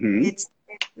 Uhum. it's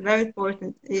very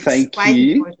important. It's Thank quite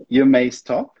you. important. You may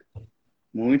stop.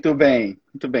 Muito bem,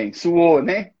 muito bem. Suou,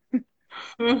 né?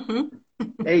 Uhum.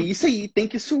 É isso aí, tem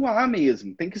que suar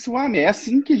mesmo, tem que suar mesmo. É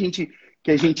assim que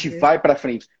a gente vai para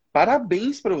frente.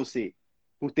 Parabéns para você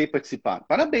por ter participado.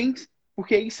 Parabéns,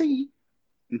 porque é isso aí,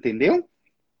 entendeu?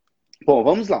 Bom,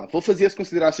 vamos lá. Vou fazer as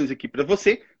considerações aqui para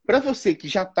você. Para você que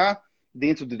já está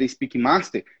dentro do The Speak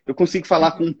Master, eu consigo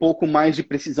falar com um pouco mais de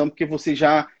precisão, porque você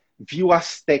já viu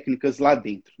as técnicas lá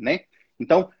dentro, né?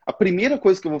 Então, a primeira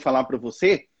coisa que eu vou falar para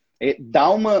você é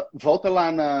dar uma volta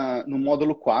lá no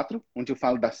módulo 4, onde eu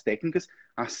falo das técnicas,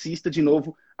 assista de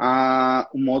novo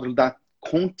o módulo da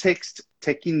Context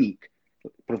Technique,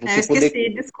 para Eu você poder.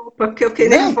 esqueci, desculpa, porque eu fiquei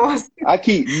Não, nervosa.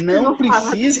 aqui, Eu não vou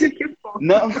falar do dia precise. que for.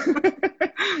 Não,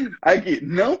 aqui,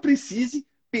 não precise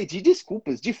pedir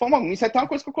desculpas de forma alguma. Isso é até uma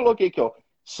coisa que eu coloquei aqui, ó.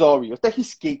 Sorry, eu até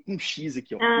risquei com um X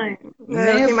aqui, ó. Ai, eu tenho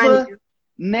Never, mania.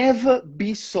 never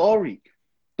be sorry.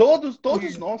 Todos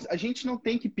nós, a gente não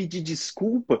tem que pedir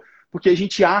desculpa porque a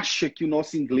gente acha que o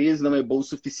nosso inglês não é bom o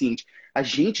suficiente. A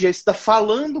gente já está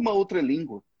falando uma outra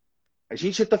língua. A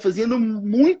gente já está fazendo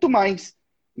muito mais.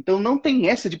 Então não tem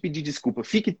essa de pedir desculpa.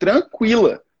 Fique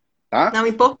tranquila, tá? Não,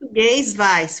 em português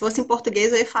vai. Se fosse em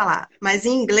português eu ia falar, mas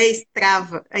em inglês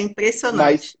trava. É Mas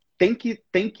impressionante. tem que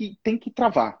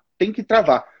travar. Tem que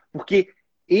travar. Porque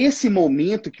esse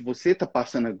momento que você está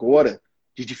passando agora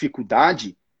de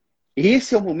dificuldade,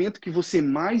 esse é o momento que você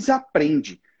mais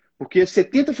aprende. Porque você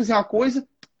tenta fazer uma coisa,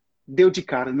 deu de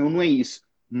cara, não, não é isso.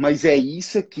 Mas é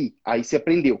isso aqui. Aí você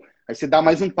aprendeu. Aí você dá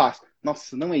mais um passo.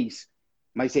 Nossa, não é isso.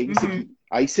 Mas é isso aqui.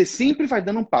 Aí você sempre vai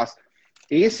dando um passo.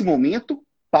 Esse momento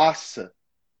passa.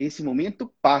 Esse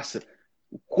momento passa.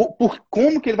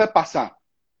 Como que ele vai passar?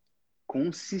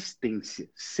 Consistência.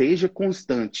 Seja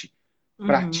constante.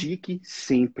 Pratique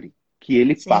sempre. Que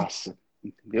ele passa.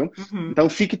 Entendeu? Então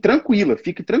fique tranquila,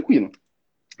 fique tranquila.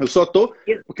 Eu só tô...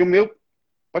 Porque o meu...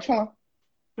 Pode falar.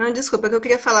 Não, desculpa, que eu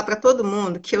queria falar para todo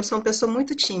mundo que eu sou uma pessoa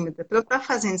muito tímida. Para eu estar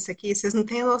fazendo isso aqui, vocês não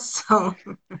têm noção.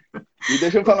 E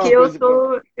deixa eu O falar que uma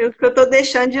coisa. eu tô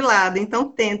deixando de lado. Então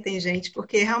tentem, gente,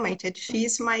 porque realmente é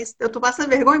difícil, mas eu tô passando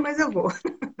vergonha, mas eu vou.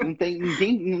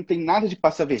 Não tem nada de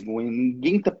passar vergonha.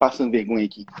 Ninguém tá passando vergonha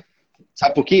aqui.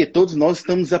 Sabe por quê? Todos nós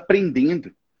estamos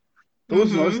aprendendo.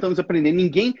 Todos nós estamos aprendendo.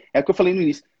 Ninguém, é o que eu falei no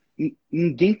início,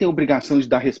 ninguém tem obrigação de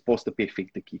dar a resposta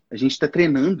perfeita aqui. A gente está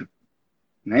treinando,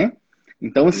 né?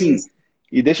 Então, assim,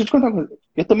 e deixa eu te contar uma coisa.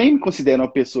 Eu também me considero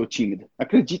uma pessoa tímida.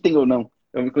 Acreditem ou não,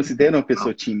 eu me considero uma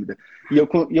pessoa tímida. E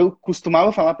eu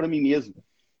costumava falar para mim mesmo,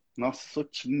 nossa, sou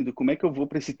tímido, como é que eu vou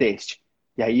para esse teste?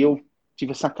 E aí eu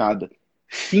tive a sacada.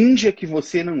 Finja que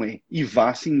você não é e vá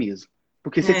assim mesmo.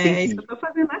 Porque você tem que ir. É isso que eu tô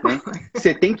fazendo agora. Né?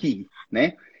 Você tem que ir,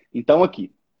 né? Então,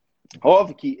 aqui,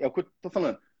 óbvio que é o que eu tô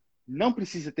falando. Não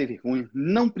precisa ter vergonha,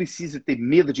 não precisa ter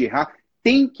medo de errar,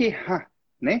 tem que errar,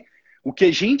 né? O que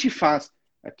a gente faz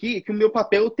aqui é que o meu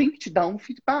papel tem que te dar um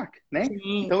feedback, né?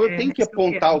 Sim, Então eu tenho que isso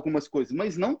apontar mesmo. algumas coisas,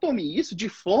 mas não tome isso de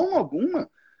forma alguma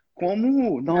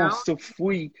como, nossa, eu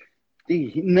fui...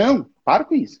 Não, para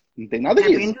com isso. Não tem nada É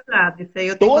disso. aprendizado, isso aí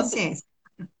eu tenho consciência.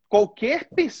 Qualquer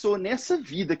pessoa nessa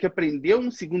vida que aprendeu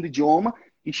um segundo idioma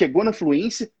e chegou na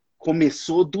fluência,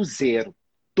 começou do zero.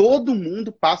 Todo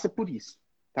mundo passa por isso,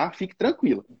 tá? Fique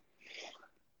tranquilo.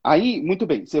 Aí, muito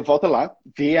bem, você volta lá,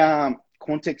 vê a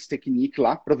Context Technique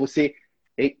lá, para você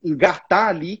engatar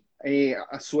ali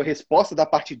a sua resposta da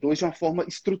parte 2 de uma forma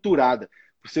estruturada.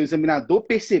 Para o seu examinador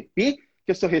perceber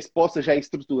que a sua resposta já é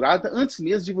estruturada antes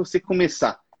mesmo de você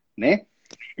começar, né?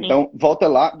 Então, volta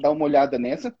lá, dá uma olhada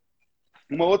nessa.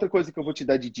 Uma outra coisa que eu vou te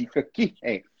dar de dica aqui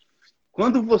é,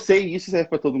 quando você, e isso serve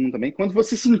para todo mundo também, quando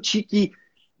você sentir que,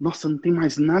 nossa, não tem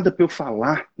mais nada para eu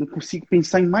falar, não consigo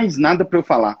pensar em mais nada para eu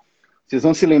falar, vocês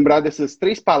vão se lembrar dessas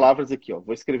 3 palavras aqui, ó.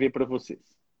 Vou escrever para vocês.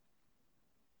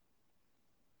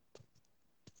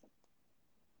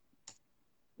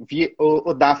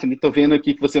 Ô, Daphne, tô vendo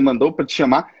aqui que você mandou para te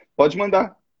chamar. Pode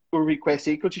mandar o request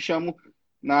aí que eu te chamo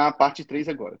na parte 3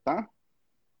 agora, tá?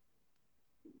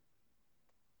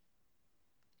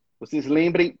 Vocês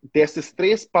lembrem dessas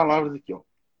 3 palavras aqui, ó.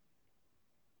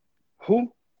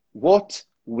 Who, what,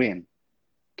 when.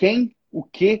 Quem, o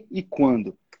que e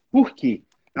quando. Por quê?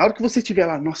 Na hora que você estiver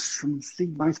lá, nossa, não sei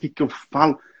mais o que eu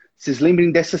falo, vocês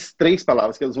lembrem dessas 3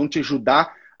 palavras, que elas vão te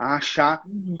ajudar a achar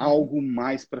algo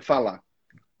mais para falar.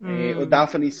 O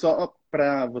Daphne, só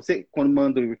para você, quando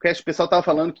manda o request, o pessoal estava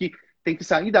falando que tem que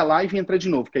sair da live e entrar de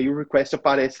novo, que aí o request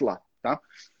aparece lá, tá?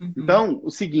 Então, o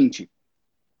seguinte,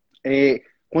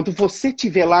 quando você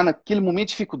estiver lá naquele momento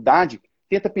de dificuldade,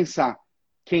 tenta pensar,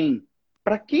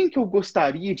 para quem que eu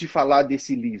gostaria de falar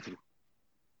desse livro?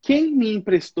 Quem me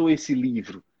emprestou esse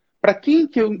livro? Para quem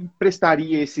que eu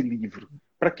emprestaria esse livro?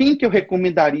 Para quem que eu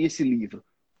recomendaria esse livro?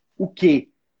 O quê?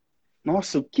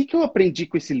 Nossa, o que que eu aprendi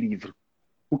com esse livro?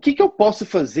 O que que eu posso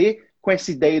fazer com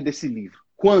essa ideia desse livro?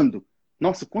 Quando?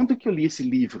 Nossa, quando que eu li esse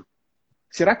livro?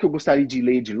 Será que eu gostaria de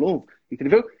ler de novo?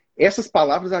 Entendeu? Essas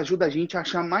palavras ajudam a gente a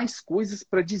achar mais coisas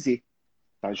para dizer.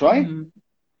 Tá joia?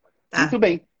 Tá. Muito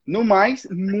bem. No mais,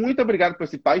 muito obrigado por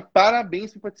participar e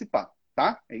parabéns por participar.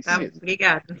 Tá? É isso mesmo.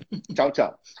 Obrigada. Tchau,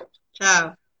 tchau.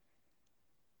 Tchau.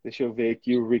 Deixa eu ver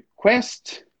aqui o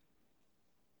request.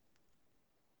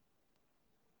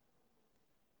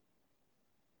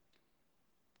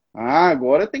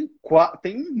 Agora tem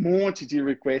um monte de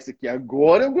request aqui.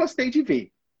 Agora eu gostei de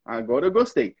ver. Agora eu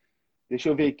gostei. Deixa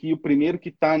eu ver aqui o primeiro que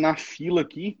está na fila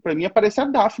aqui. Para mim aparece a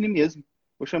Daphne mesmo.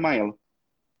 Vou chamar ela.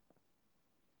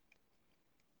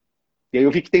 E aí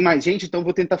eu vi que tem mais gente, então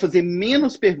vou tentar fazer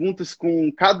menos perguntas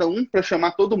com cada um para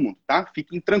chamar todo mundo, tá?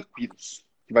 Fiquem tranquilos,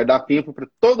 que vai dar tempo para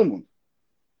todo mundo.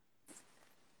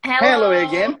 Hello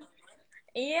again.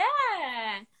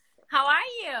 Yeah. How are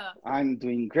you? I'm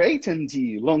doing great, and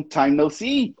you? Long time no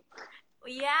see.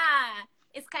 Yeah.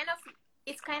 It's kind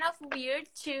of weird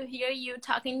to hear you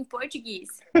talking in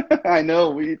Portuguese. I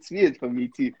know, it's weird for me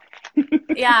too.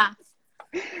 Yeah.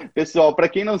 Pessoal, para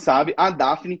quem não sabe, a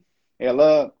Daphne,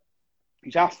 ela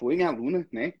já foi minha aluna,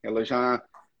 né? Ela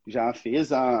já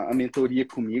fez a mentoria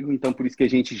comigo, então por isso que a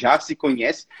gente já se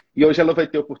conhece. E hoje ela vai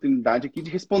ter a oportunidade aqui de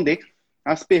responder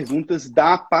as perguntas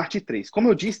da parte 3. Como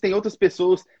eu disse, tem outras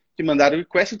pessoas que mandaram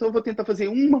request, então eu vou tentar fazer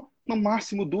uma, no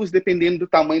máximo duas, dependendo do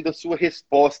tamanho da sua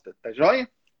resposta, tá joia?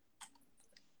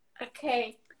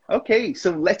 Okay. Okay,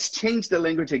 so let's change the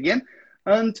language again,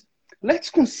 and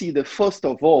let's consider, first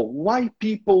of all, why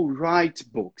people write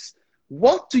books.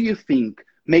 What do you think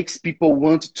makes people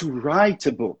want to write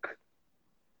a book?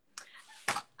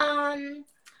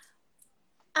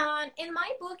 In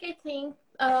my book, I think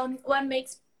what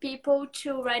makes people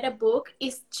to write a book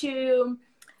is to,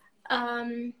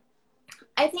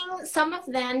 I think some of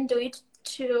them do it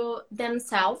to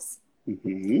themselves,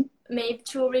 maybe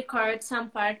to record some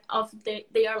part of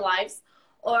their lives,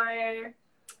 or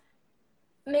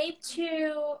maybe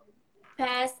to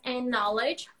pass a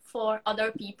knowledge for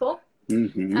other people.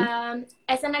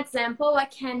 As an example, I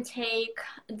can take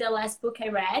the last book I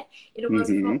read. It was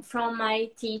from my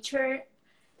teacher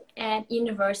at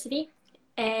university,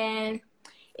 and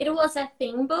it was a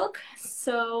thin book,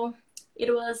 so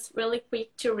it was really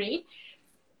quick to read,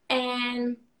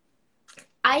 and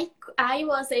I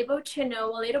was able to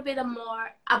know a little bit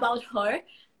more about her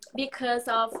because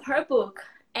of her book,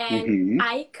 and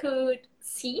I could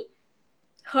see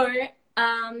her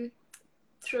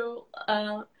through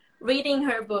reading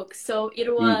her book. So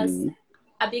it was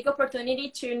a big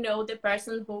opportunity to know the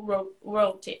person who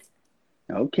wrote it.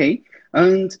 Okay.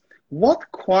 And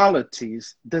what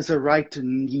qualities does a writer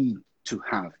need to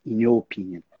have, in your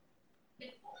opinion?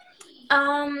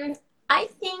 I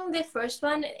think the first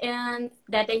one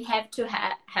that they have to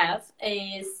have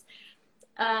is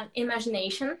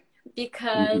imagination,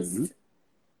 because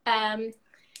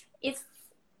it's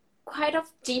quite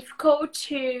of difficult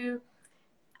to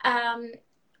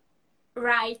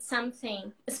write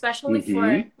something, especially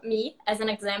for me as an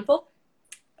example.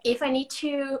 If I need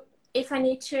to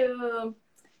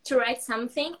write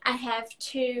something, I have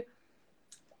to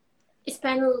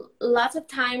spend lots of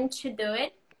time to do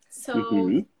it.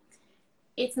 So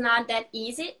it's not that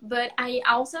easy, but I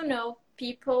also know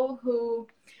people who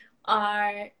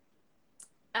are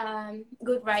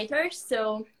good writers,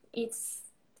 so it's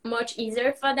much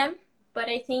easier for them. But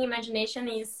I think imagination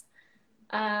is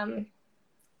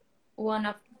one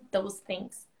of those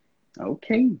things.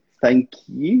 Ok, thank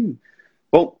you.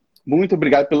 Bom, muito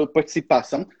obrigado pela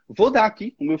participação. Vou dar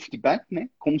aqui o meu feedback, né?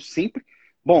 Como sempre.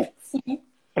 Bom,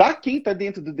 para quem está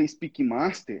dentro do The Speak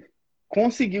Master,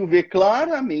 conseguiu ver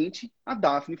claramente a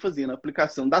Daphne fazendo a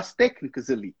aplicação das técnicas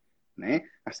ali, né?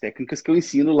 As técnicas que eu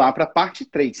ensino lá para a parte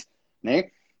 3, né?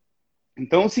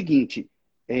 Então é o seguinte,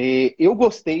 eu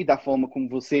gostei da forma como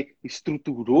você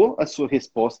estruturou a sua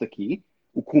resposta aqui,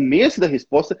 o começo da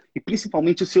resposta e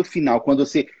principalmente o seu final, quando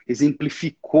você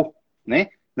exemplificou, né?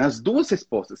 Nas duas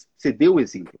respostas, você deu o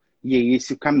exemplo. E é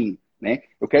esse o caminho, né?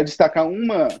 Eu quero destacar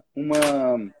uma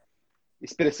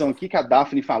expressão aqui que a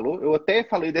Daphne falou. Eu até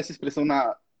falei dessa expressão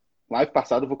na live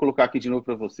passada, eu vou colocar aqui de novo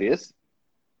para vocês.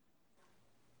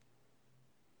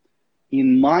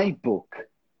 In my book.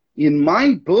 In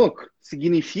my book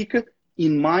significa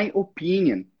in my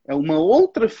opinion. É uma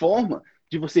outra forma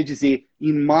de você dizer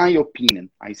in my opinion.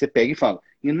 Aí você pega e fala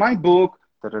in my book.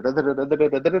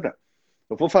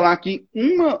 Eu vou falar aqui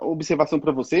uma observação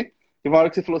para você. Tem uma hora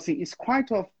que você falou assim, it's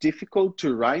quite difficult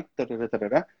to write.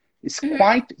 It's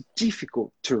quite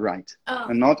difficult to write.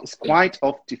 And not it's quite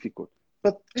difficult.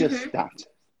 But just that.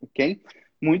 Ok?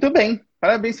 Muito bem.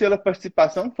 Parabéns pela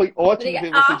participação. Foi ótimo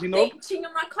ver você de novo. Tinha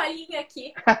uma colinha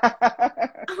aqui.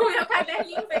 O meu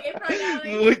caderninho, peguei pra olhar.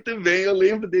 Muito bem, eu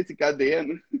lembro desse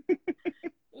caderno.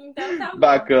 Então tá bom.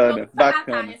 Bacana,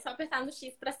 bacana. Tá, é só apertar no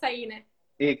X pra sair, né?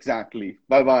 Exactly.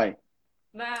 Bye, bye.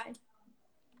 Bye.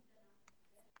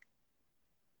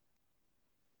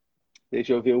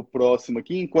 Deixa eu ver o próximo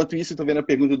aqui. Enquanto isso, estou vendo a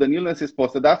pergunta do Danilo nessa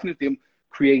resposta da Daphne. O termo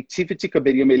creativity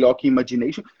caberia melhor que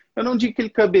imagination. Eu não digo que ele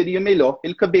caberia melhor,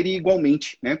 ele caberia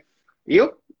igualmente, né?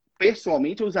 Eu,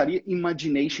 pessoalmente, eu usaria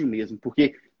imagination mesmo,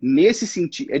 porque nesse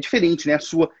sentido, é diferente, né? A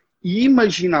sua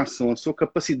imaginação, a sua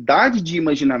capacidade de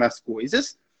imaginar as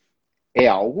coisas é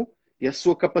algo, e a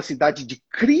sua capacidade de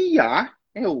criar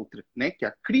é outra, né? Que é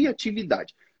a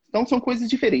criatividade. Então, são coisas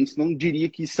diferentes. Não diria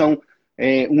que são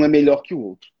um é melhor que o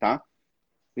outro, tá?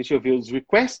 Deixa eu ver os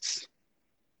requests.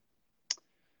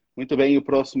 Muito bem, o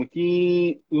próximo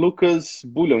aqui, Lucas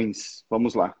Bulhões.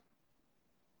 Vamos lá.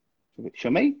 Deixa eu ver.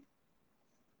 Chamei?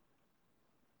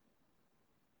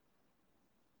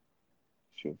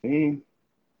 Deixa eu ver.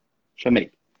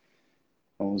 Chamei.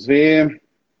 Vamos ver.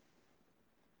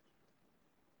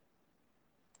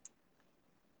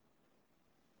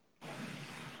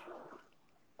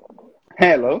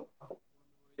 Hello.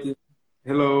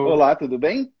 Hello. Olá, tudo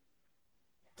bem?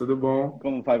 Tudo bom?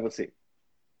 Como vai você?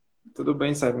 Tudo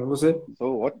bem, Simon. E você?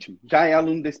 Sou ótimo. Já é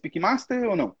aluno da Speak Master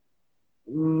ou não?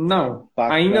 Não,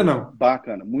 Bacana, ainda não.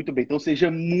 bacana. Muito bem. Então seja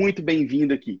muito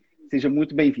bem-vindo aqui. Seja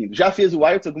muito bem-vindo. Já fez o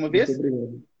IELTS alguma Muito vez?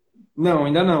 obrigado. Não,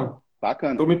 ainda não.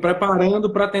 Bacana. Estou me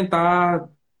preparando para tentar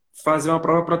fazer uma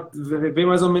prova para ver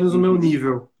mais ou menos o meu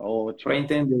nível, para Ótimo.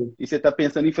 entender. E você está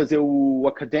pensando em fazer o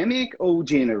academic ou o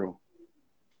general?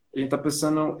 A gente tá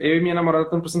pensando, eu e minha namorada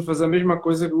estamos pensando em fazer a mesma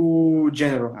coisa que o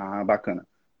General. Ah, bacana.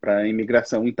 Para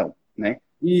imigração, então, né?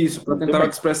 Isso, para Muito tentar o bem.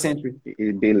 Express Entry.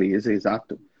 Beleza,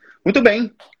 exato. Muito bem.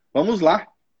 Vamos lá.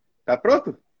 Tá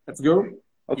pronto? Let's go.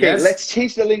 Okay, Yes. let's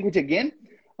change the language again.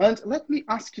 And let me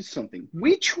ask you something.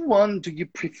 Which one do you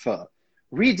prefer?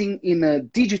 Reading in a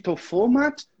digital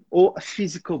format or a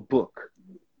physical book?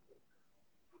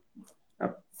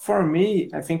 For me,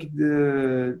 I think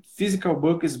the physical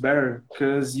book is better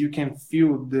because you can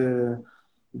feel the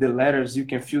letters, you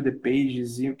can feel the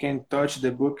pages, you can touch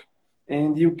the book,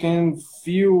 and you can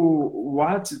feel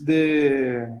what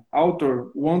the author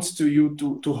wants you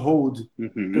to hold.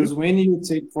 Because when you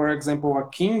take, for example, a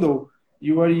Kindle,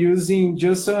 you are using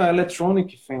just an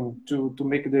electronic thing to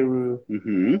make the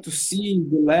to see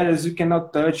the letters. You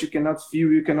cannot touch, you cannot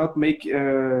feel, you cannot make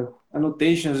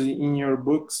annotations in your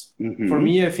books. For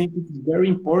me, I think it's very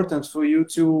important for you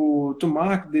to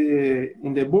mark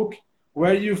in the book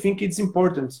where you think it's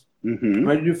important,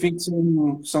 where you think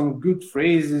some good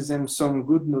phrases and some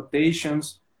good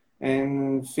notations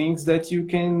and things that you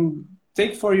can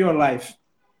take for your life.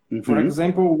 For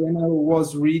example, when I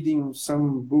was reading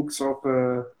some books of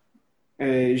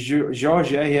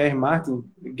George R.R. Martin,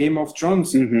 Game of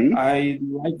Thrones, I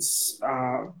liked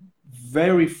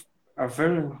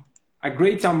a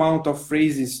great amount of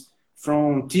phrases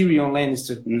from Tyrion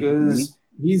Lannister because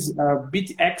he's a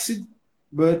bit accent,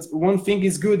 but one thing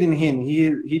is good in him.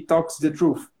 He talks the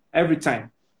truth every time.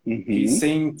 He's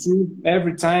saying truth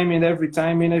every time, and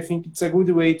I think it's a good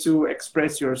way to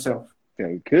express yourself.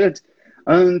 Very good.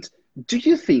 And do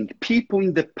you think people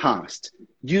in the past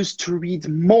used to read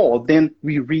more than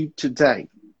we read today?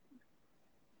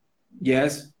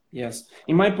 Yes, yes.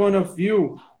 In my point of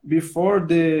view, before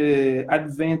the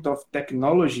advent of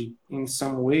technology, in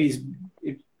some ways,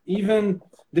 even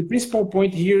the principal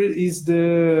point here is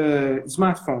the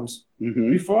smartphones.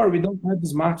 Before, we don't have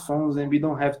smartphones and we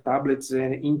don't have tablets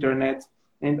and internet,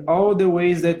 and all the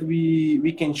ways that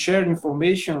we can share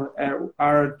information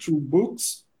are through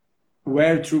books,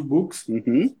 through books.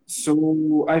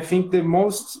 So I think the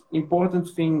most important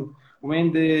thing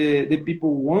when the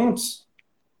people want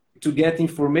to get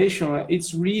information,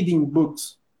 it's reading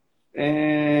books.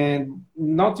 And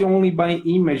not only by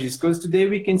images, because today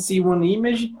we can see one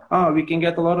image, we can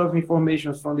get a lot of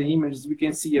information from the images. We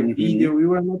can see a video, we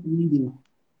are not reading.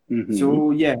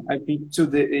 So yeah, I think to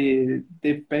the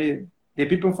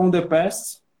people from the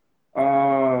past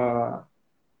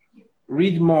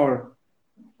read more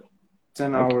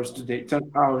 10 hours today,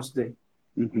 10 hours a day.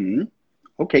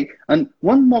 Okay, and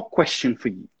one more question for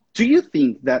you. Do you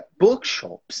think that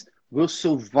bookshops will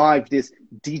survive this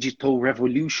digital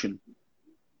revolution?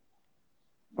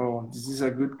 Oh, this is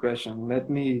a good question. Let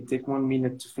me take 1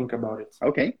 minute to think about it.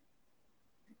 Okay.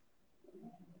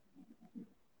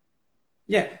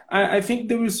 Yeah, I think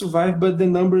they will survive, but the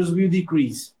numbers will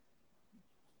decrease.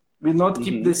 Will not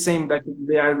keep the same that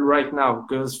they are right now.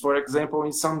 Because, for example,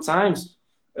 in sometimes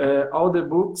all the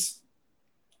books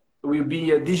will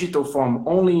be a digital form,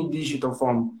 only in digital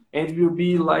form. And it will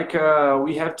be like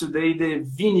we have today the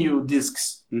vinyl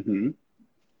discs,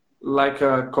 like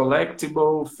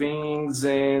collectible things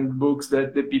and books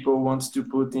that the people want to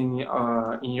put in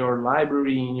your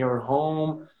library, in your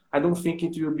home. I don't think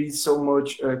it will be so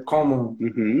much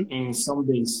common in some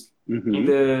days, in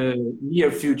the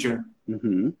near future.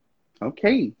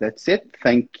 Okay, that's it.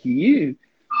 Thank you.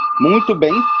 Muito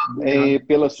bem,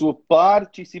 pela sua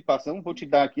participação. Vou te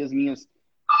dar aqui as minhas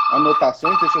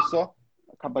anotações. Deixa eu só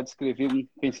acabar de escrever um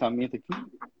pensamento aqui.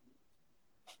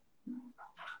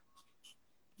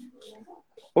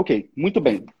 Ok, muito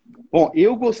bem. Bom,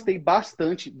 eu gostei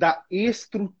bastante da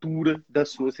estrutura das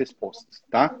suas respostas,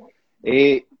 tá?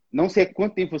 Não sei há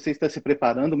quanto tempo você está se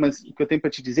preparando, mas o que eu tenho para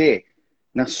te dizer é,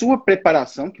 na sua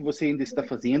preparação que você ainda está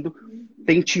fazendo,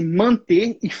 tente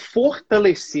manter e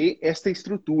fortalecer esta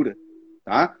estrutura,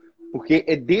 tá? Porque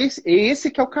é esse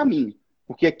que é o caminho.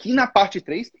 Porque aqui na parte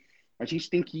 3, a gente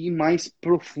tem que ir mais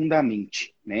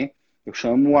profundamente, né? Eu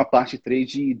chamo a parte 3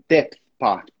 de depth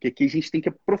part, porque aqui a gente tem que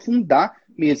aprofundar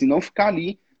mesmo, e não ficar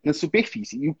ali na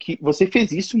superfície. E o que você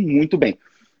fez isso muito bem.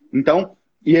 Então,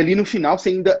 e ali no final você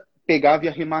ainda pegava e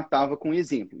arrematava com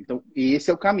exemplo. Então,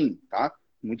 esse é o caminho, tá?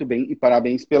 Muito bem, e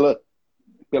parabéns pela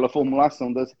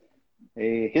formulação das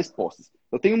respostas.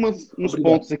 Eu tenho uns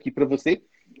pontos aqui para você.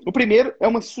 O primeiro é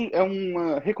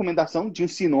uma recomendação de um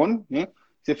sinônimo, né?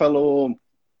 Você falou,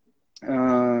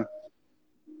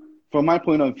 from my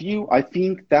point of view, I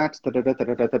think that...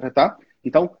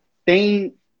 Então,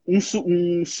 tem um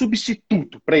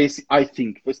substituto para esse I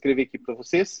think. Vou escrever aqui para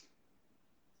vocês.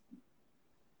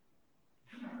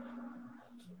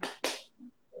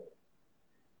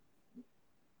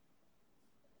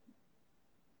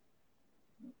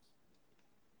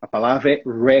 A palavra é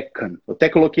reckon. Eu até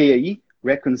coloquei aí,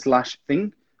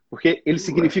 reckon/thing, porque eles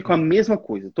significam a mesma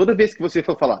coisa. Toda vez que você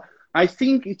for falar, I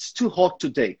think it's too hot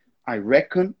today. I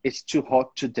reckon it's too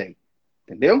hot today.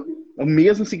 Entendeu? É o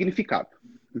mesmo significado.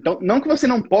 Então, não que você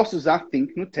não possa usar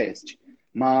think no teste,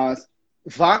 mas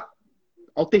vá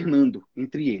alternando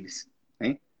entre eles.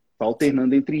 Né? Vá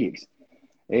alternando entre eles.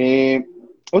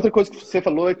 Outra coisa que você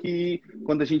falou é que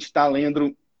quando a gente está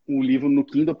lendo um livro no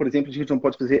Kindle, por exemplo, a gente não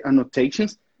pode fazer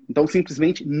annotations. Então,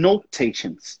 simplesmente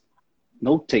notations.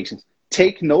 Notations.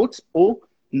 Take notes ou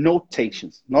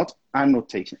notations, not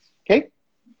annotations. Ok?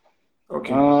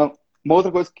 Ok. Uma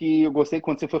outra coisa que eu gostei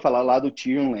quando você foi falar lá do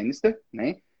Tyrion Lannister,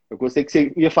 né? Eu gostei que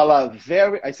você ia falar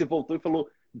very, aí você voltou e falou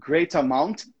great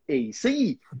amount. É isso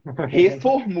aí.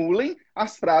 Reformulem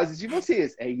as frases de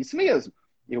vocês. É isso mesmo.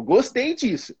 Eu gostei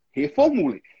disso.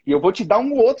 Reformulem. E eu vou te dar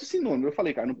um outro sinônimo. Eu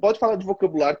falei, cara, não pode falar de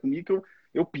vocabulário comigo que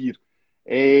eu piro.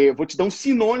 Eu vou te dar um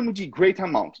sinônimo de great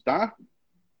amount, tá?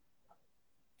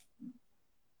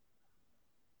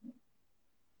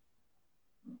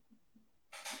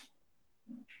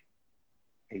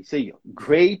 É isso aí, ó.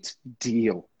 Great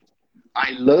deal.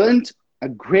 I learned a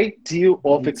great deal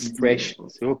of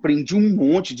expressions. Eu aprendi um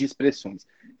monte de expressões.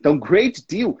 Então, great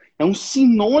deal é um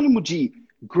sinônimo de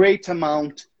great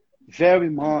amount, very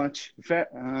much,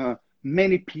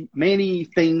 many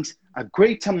things, a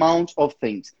great amount of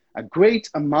things, a great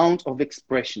amount of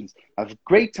expressions, a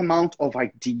great amount of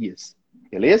ideas.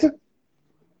 Beleza?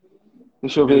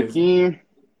 Deixa eu ver aqui.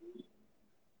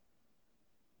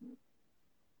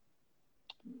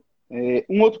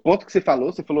 Um outro ponto que você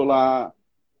falou lá,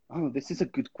 this is a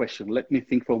good question, let me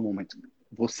think for a moment.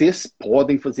 Vocês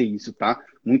podem fazer isso, tá?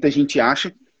 Muita gente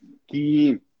acha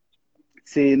que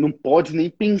você não pode nem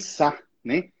pensar,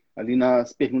 né? Ali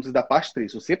nas perguntas da parte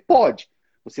 3. Você pode.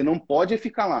 Você não pode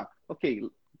ficar lá. Ok,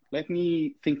 let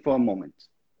me think for a moment.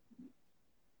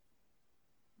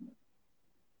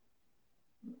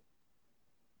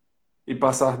 E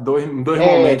passar dois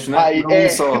momentos, né? Aí, não um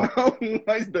só. Não,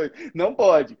 mais dois. Não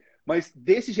pode. Mas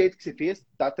desse jeito que você fez,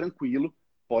 tá tranquilo,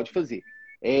 pode fazer.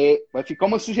 Vai ficar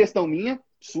uma sugestão minha,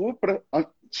 sua, para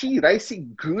tirar esse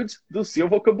good do seu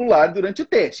vocabulário durante o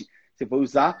teste. Você vai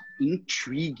usar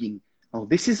intriguing. Oh,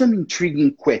 this is an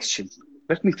intriguing question.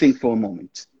 Let me think for a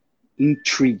moment.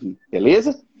 Intriguing,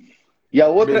 beleza? E a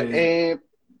outra é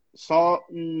só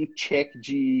um check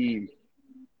de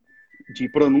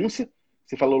pronúncia.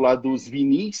 Você falou lá dos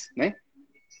vinis, né?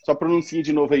 Só pronuncia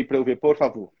de novo aí para eu ver, por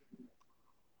favor.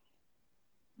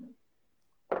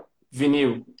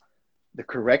 Vinil. The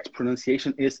correct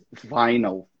pronunciation is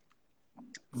vinyl.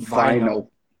 Vinyl.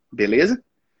 Beleza?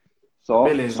 Só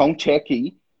um check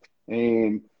aí.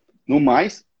 No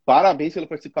mais, parabéns pela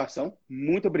participação.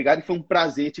 Muito obrigado e foi um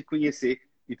prazer te conhecer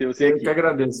e ter você aqui. Eu que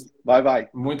agradeço. Bye, bye.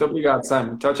 Muito obrigado,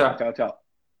 Simon. Tchau, tchau. Tchau, tchau.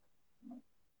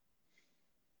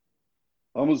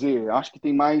 Vamos ver. Acho que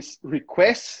tem mais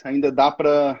requests. Ainda dá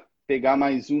para pegar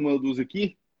mais uma ou duas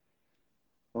aqui.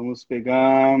 Vamos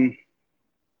pegar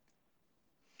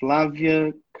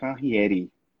Flávia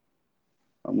Carrieri.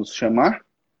 Vamos chamar.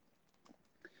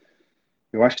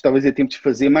 Eu acho que talvez eu tenha que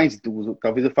fazer mais duas.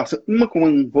 Talvez eu faça uma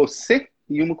com você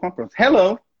e uma com a próxima.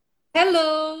 Hello.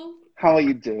 Hello. How are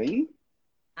you doing?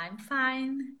 I'm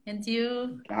fine. And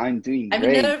you? I'm doing I'm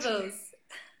great. nervous.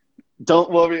 Don't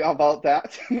worry about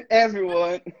that.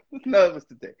 Everyone is nervous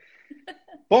today.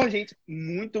 Bom, gente,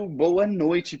 muito boa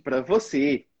noite para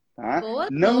você. Tá?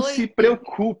 Não noite. se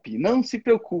preocupe, não se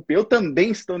preocupe. Eu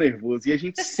também estou nervoso e a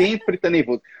gente sempre está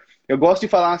nervoso. Eu gosto de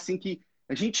falar assim que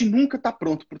a gente nunca está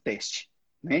pronto para o teste.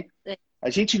 Né? A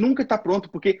gente nunca está pronto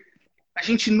porque a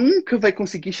gente nunca vai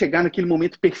conseguir chegar naquele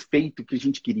momento perfeito que a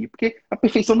gente queria, porque a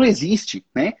perfeição não existe,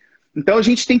 né? Então a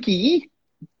gente tem que ir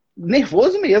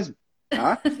nervoso mesmo,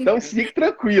 tá? Então fique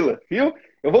tranquila, viu?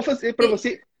 Eu vou fazer para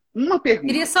você uma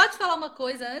pergunta. Queria só te falar uma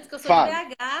coisa antes, que eu sou de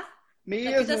BH,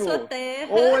 mesmo? daqui da sua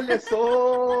terra. Olha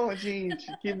só, gente,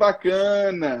 que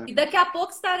bacana. E daqui a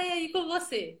pouco estarei aí com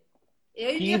você.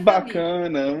 Eu e que minha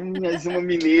bacana, mais uma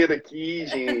mineira aqui,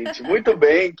 gente. Muito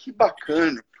bem, que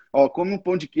bacana. Ó, come um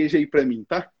pão de queijo aí pra mim,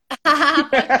 tá?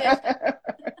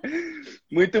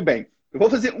 Muito bem. Eu vou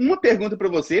fazer uma pergunta para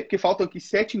você, porque faltam aqui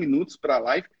 7 minutos para a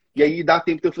live, e aí dá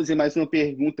tempo de eu fazer mais uma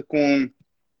pergunta com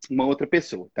uma outra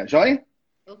pessoa, tá joia?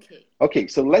 Okay. Okay,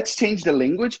 so let's change the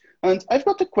language. And I've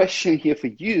got a question here for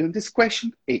you. And this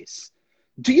question is,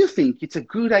 do you think it's a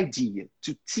good idea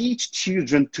to teach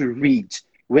children to read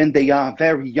when they are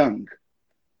very young?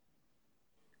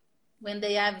 When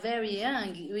they are very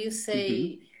young, you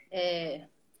say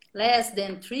less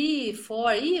than 3,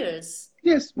 4 years?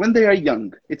 Yes, when they are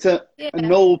young. It's an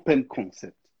open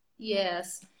concept.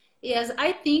 Yes. Yes,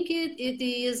 I think it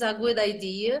is a good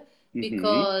idea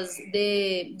because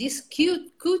this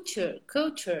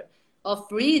culture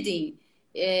of reading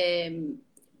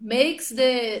makes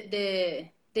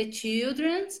the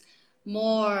children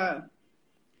more,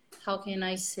 how can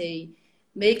I say,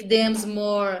 make them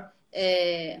more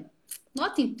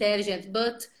not intelligent,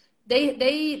 but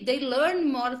they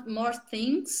learn more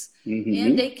things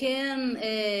and they can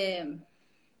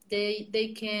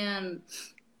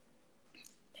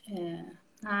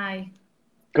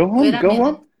Go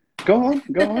on.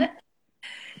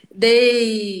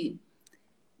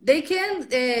 They can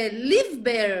live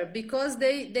better because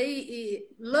they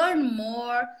learn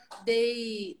more.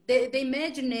 They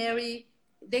imaginary,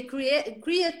 they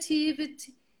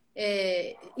creativity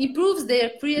improves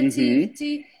their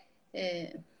creativity.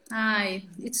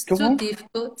 It's too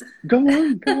difficult. Go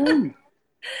on.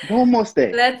 We're almost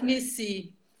there. Let me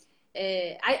see.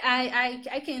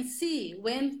 I can see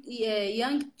when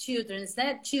young children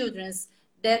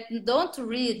that don't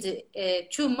read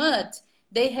too much,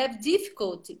 they have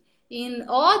difficulty in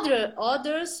other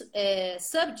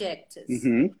subjects.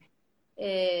 When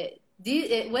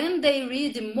they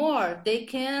read more, they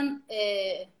can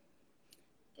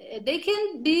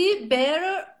be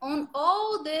better on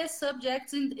all the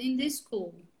subjects in the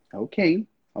school. Ok,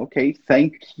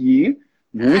 thank you.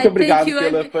 Muito obrigado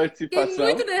pela participação. Fiquei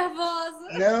muito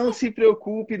nervosa. Não se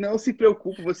preocupe,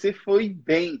 você foi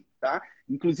bem, tá?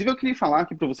 Inclusive eu queria falar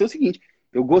aqui para você o seguinte,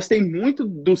 eu gostei muito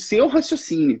do seu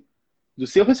raciocínio,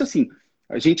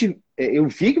 eu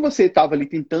vi que você estava ali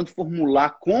tentando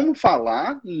formular como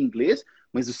falar em inglês,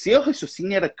 mas o seu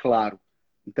raciocínio era claro.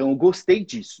 Então eu gostei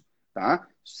disso, tá?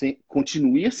 Você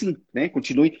continue assim, né?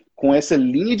 Continue com essa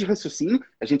linha de raciocínio,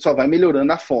 a gente só vai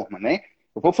melhorando a forma, né?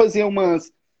 Eu vou fazer umas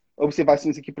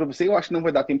observações aqui para você, eu acho que não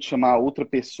vai dar tempo de chamar outra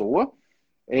pessoa.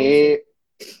 É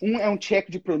um check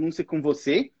de pronúncia com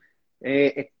você,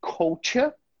 é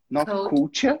culture, not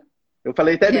culture. Eu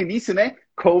falei até no início, né?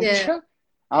 Culture.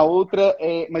 A outra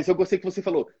mas eu gostei que você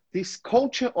falou, this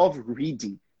culture of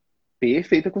reading.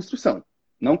 Perfeita construção.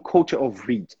 Não culture of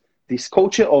read. This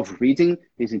culture of reading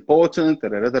is important.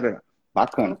 Tararara.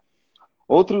 Bacana.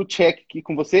 Outro check aqui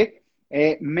com você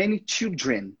é many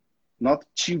children, not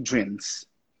children's.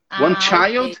 One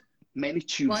child, many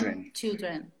children. One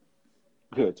children.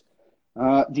 Good.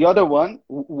 The other one,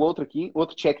 o outro aqui,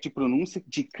 outro check de pronúncia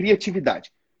de criatividade.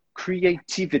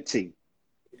 Creativity.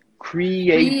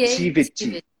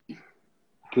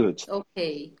 Good.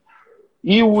 Ok.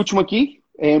 E o último aqui,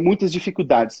 muitas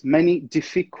dificuldades. Many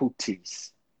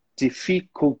difficulties.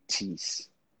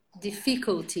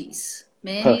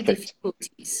 Many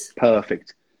difficulties.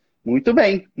 Perfect. Muito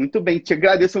bem. Te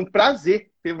agradeço, é um prazer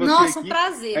ter você aqui. Nossa, um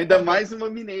prazer. Ainda também. Mais uma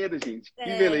mineira, gente. Que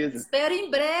beleza. Espero em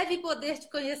breve poder te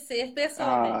conhecer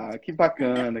pessoalmente. Que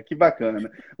bacana.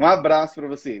 Um abraço para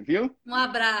você, viu? Um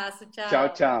abraço,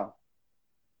 tchau. Tchau.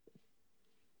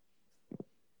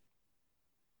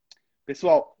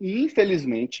 Pessoal,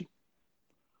 infelizmente,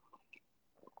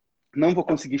 não vou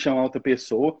conseguir chamar outra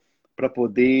pessoa para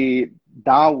poder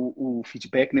dar o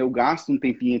feedback, né? Eu gasto um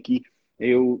tempinho aqui,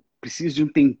 eu preciso de um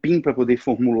tempinho para poder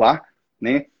formular,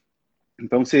 né?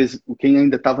 Então, quem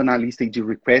ainda estava na lista de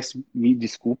request, me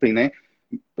desculpem, né?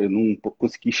 Eu não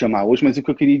consegui chamar hoje, mas o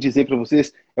que eu queria dizer para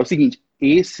vocês é o seguinte,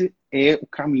 esse é o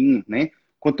caminho, né?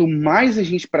 Quanto mais a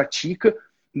gente pratica,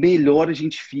 melhor a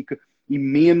gente fica e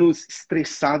menos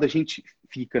estressado a gente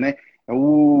fica, né? É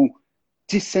o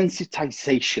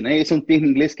desensitization, né? Esse é um termo em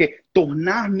inglês que é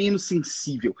tornar menos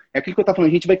sensível. É aquilo que eu estava falando,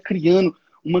 a gente vai criando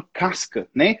uma casca,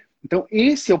 né? Então,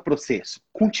 esse é o processo.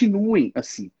 Continuem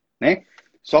assim, né?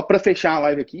 Só para fechar a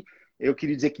live aqui, eu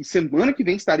queria dizer que semana que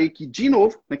vem estarei aqui de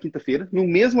novo, na quinta-feira, no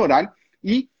mesmo horário.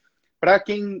 E para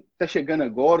quem está chegando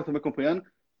agora, está me acompanhando,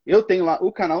 eu tenho lá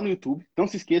o canal no YouTube. Não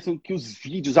se esqueçam que os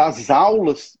vídeos, as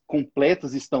aulas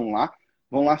completas estão lá.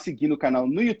 Vão lá seguir no canal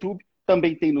no YouTube.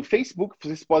 Também tem no Facebook.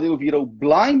 Vocês podem ouvir o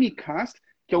Blindcast,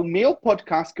 que é o meu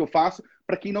podcast que eu faço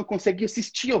para quem não consegue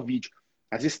assistir ao vídeo.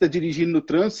 Às vezes você está dirigindo no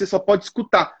trânsito, você só pode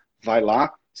escutar. Vai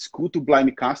lá, escuta o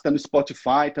Blindcast, está no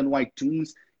Spotify, está no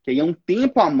iTunes, que aí é um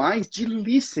tempo a mais de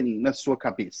listening na sua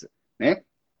cabeça, né?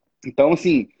 Então,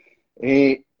 assim,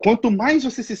 quanto mais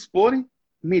vocês se exporem,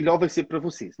 melhor vai ser para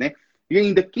vocês, né? E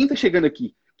ainda, quem está chegando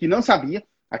aqui, que não sabia,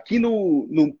 Aqui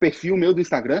no perfil meu do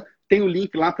Instagram, tem o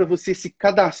link lá para você se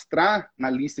cadastrar na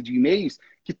lista de e-mails,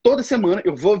 que toda semana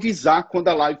eu vou avisar quando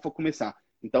a live for começar.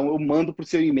 Então, eu mando para o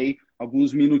seu e-mail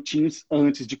alguns minutinhos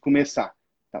antes de começar,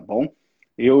 tá bom?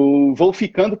 Eu vou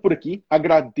ficando por aqui.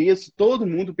 Agradeço todo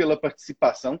mundo pela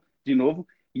participação de novo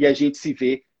e a gente se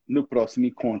vê no próximo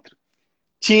encontro.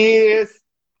 Cheers!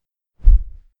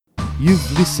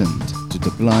 You've listened to the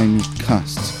Blimey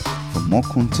Cast. For more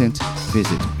content,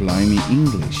 visit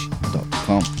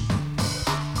blimey.english.com.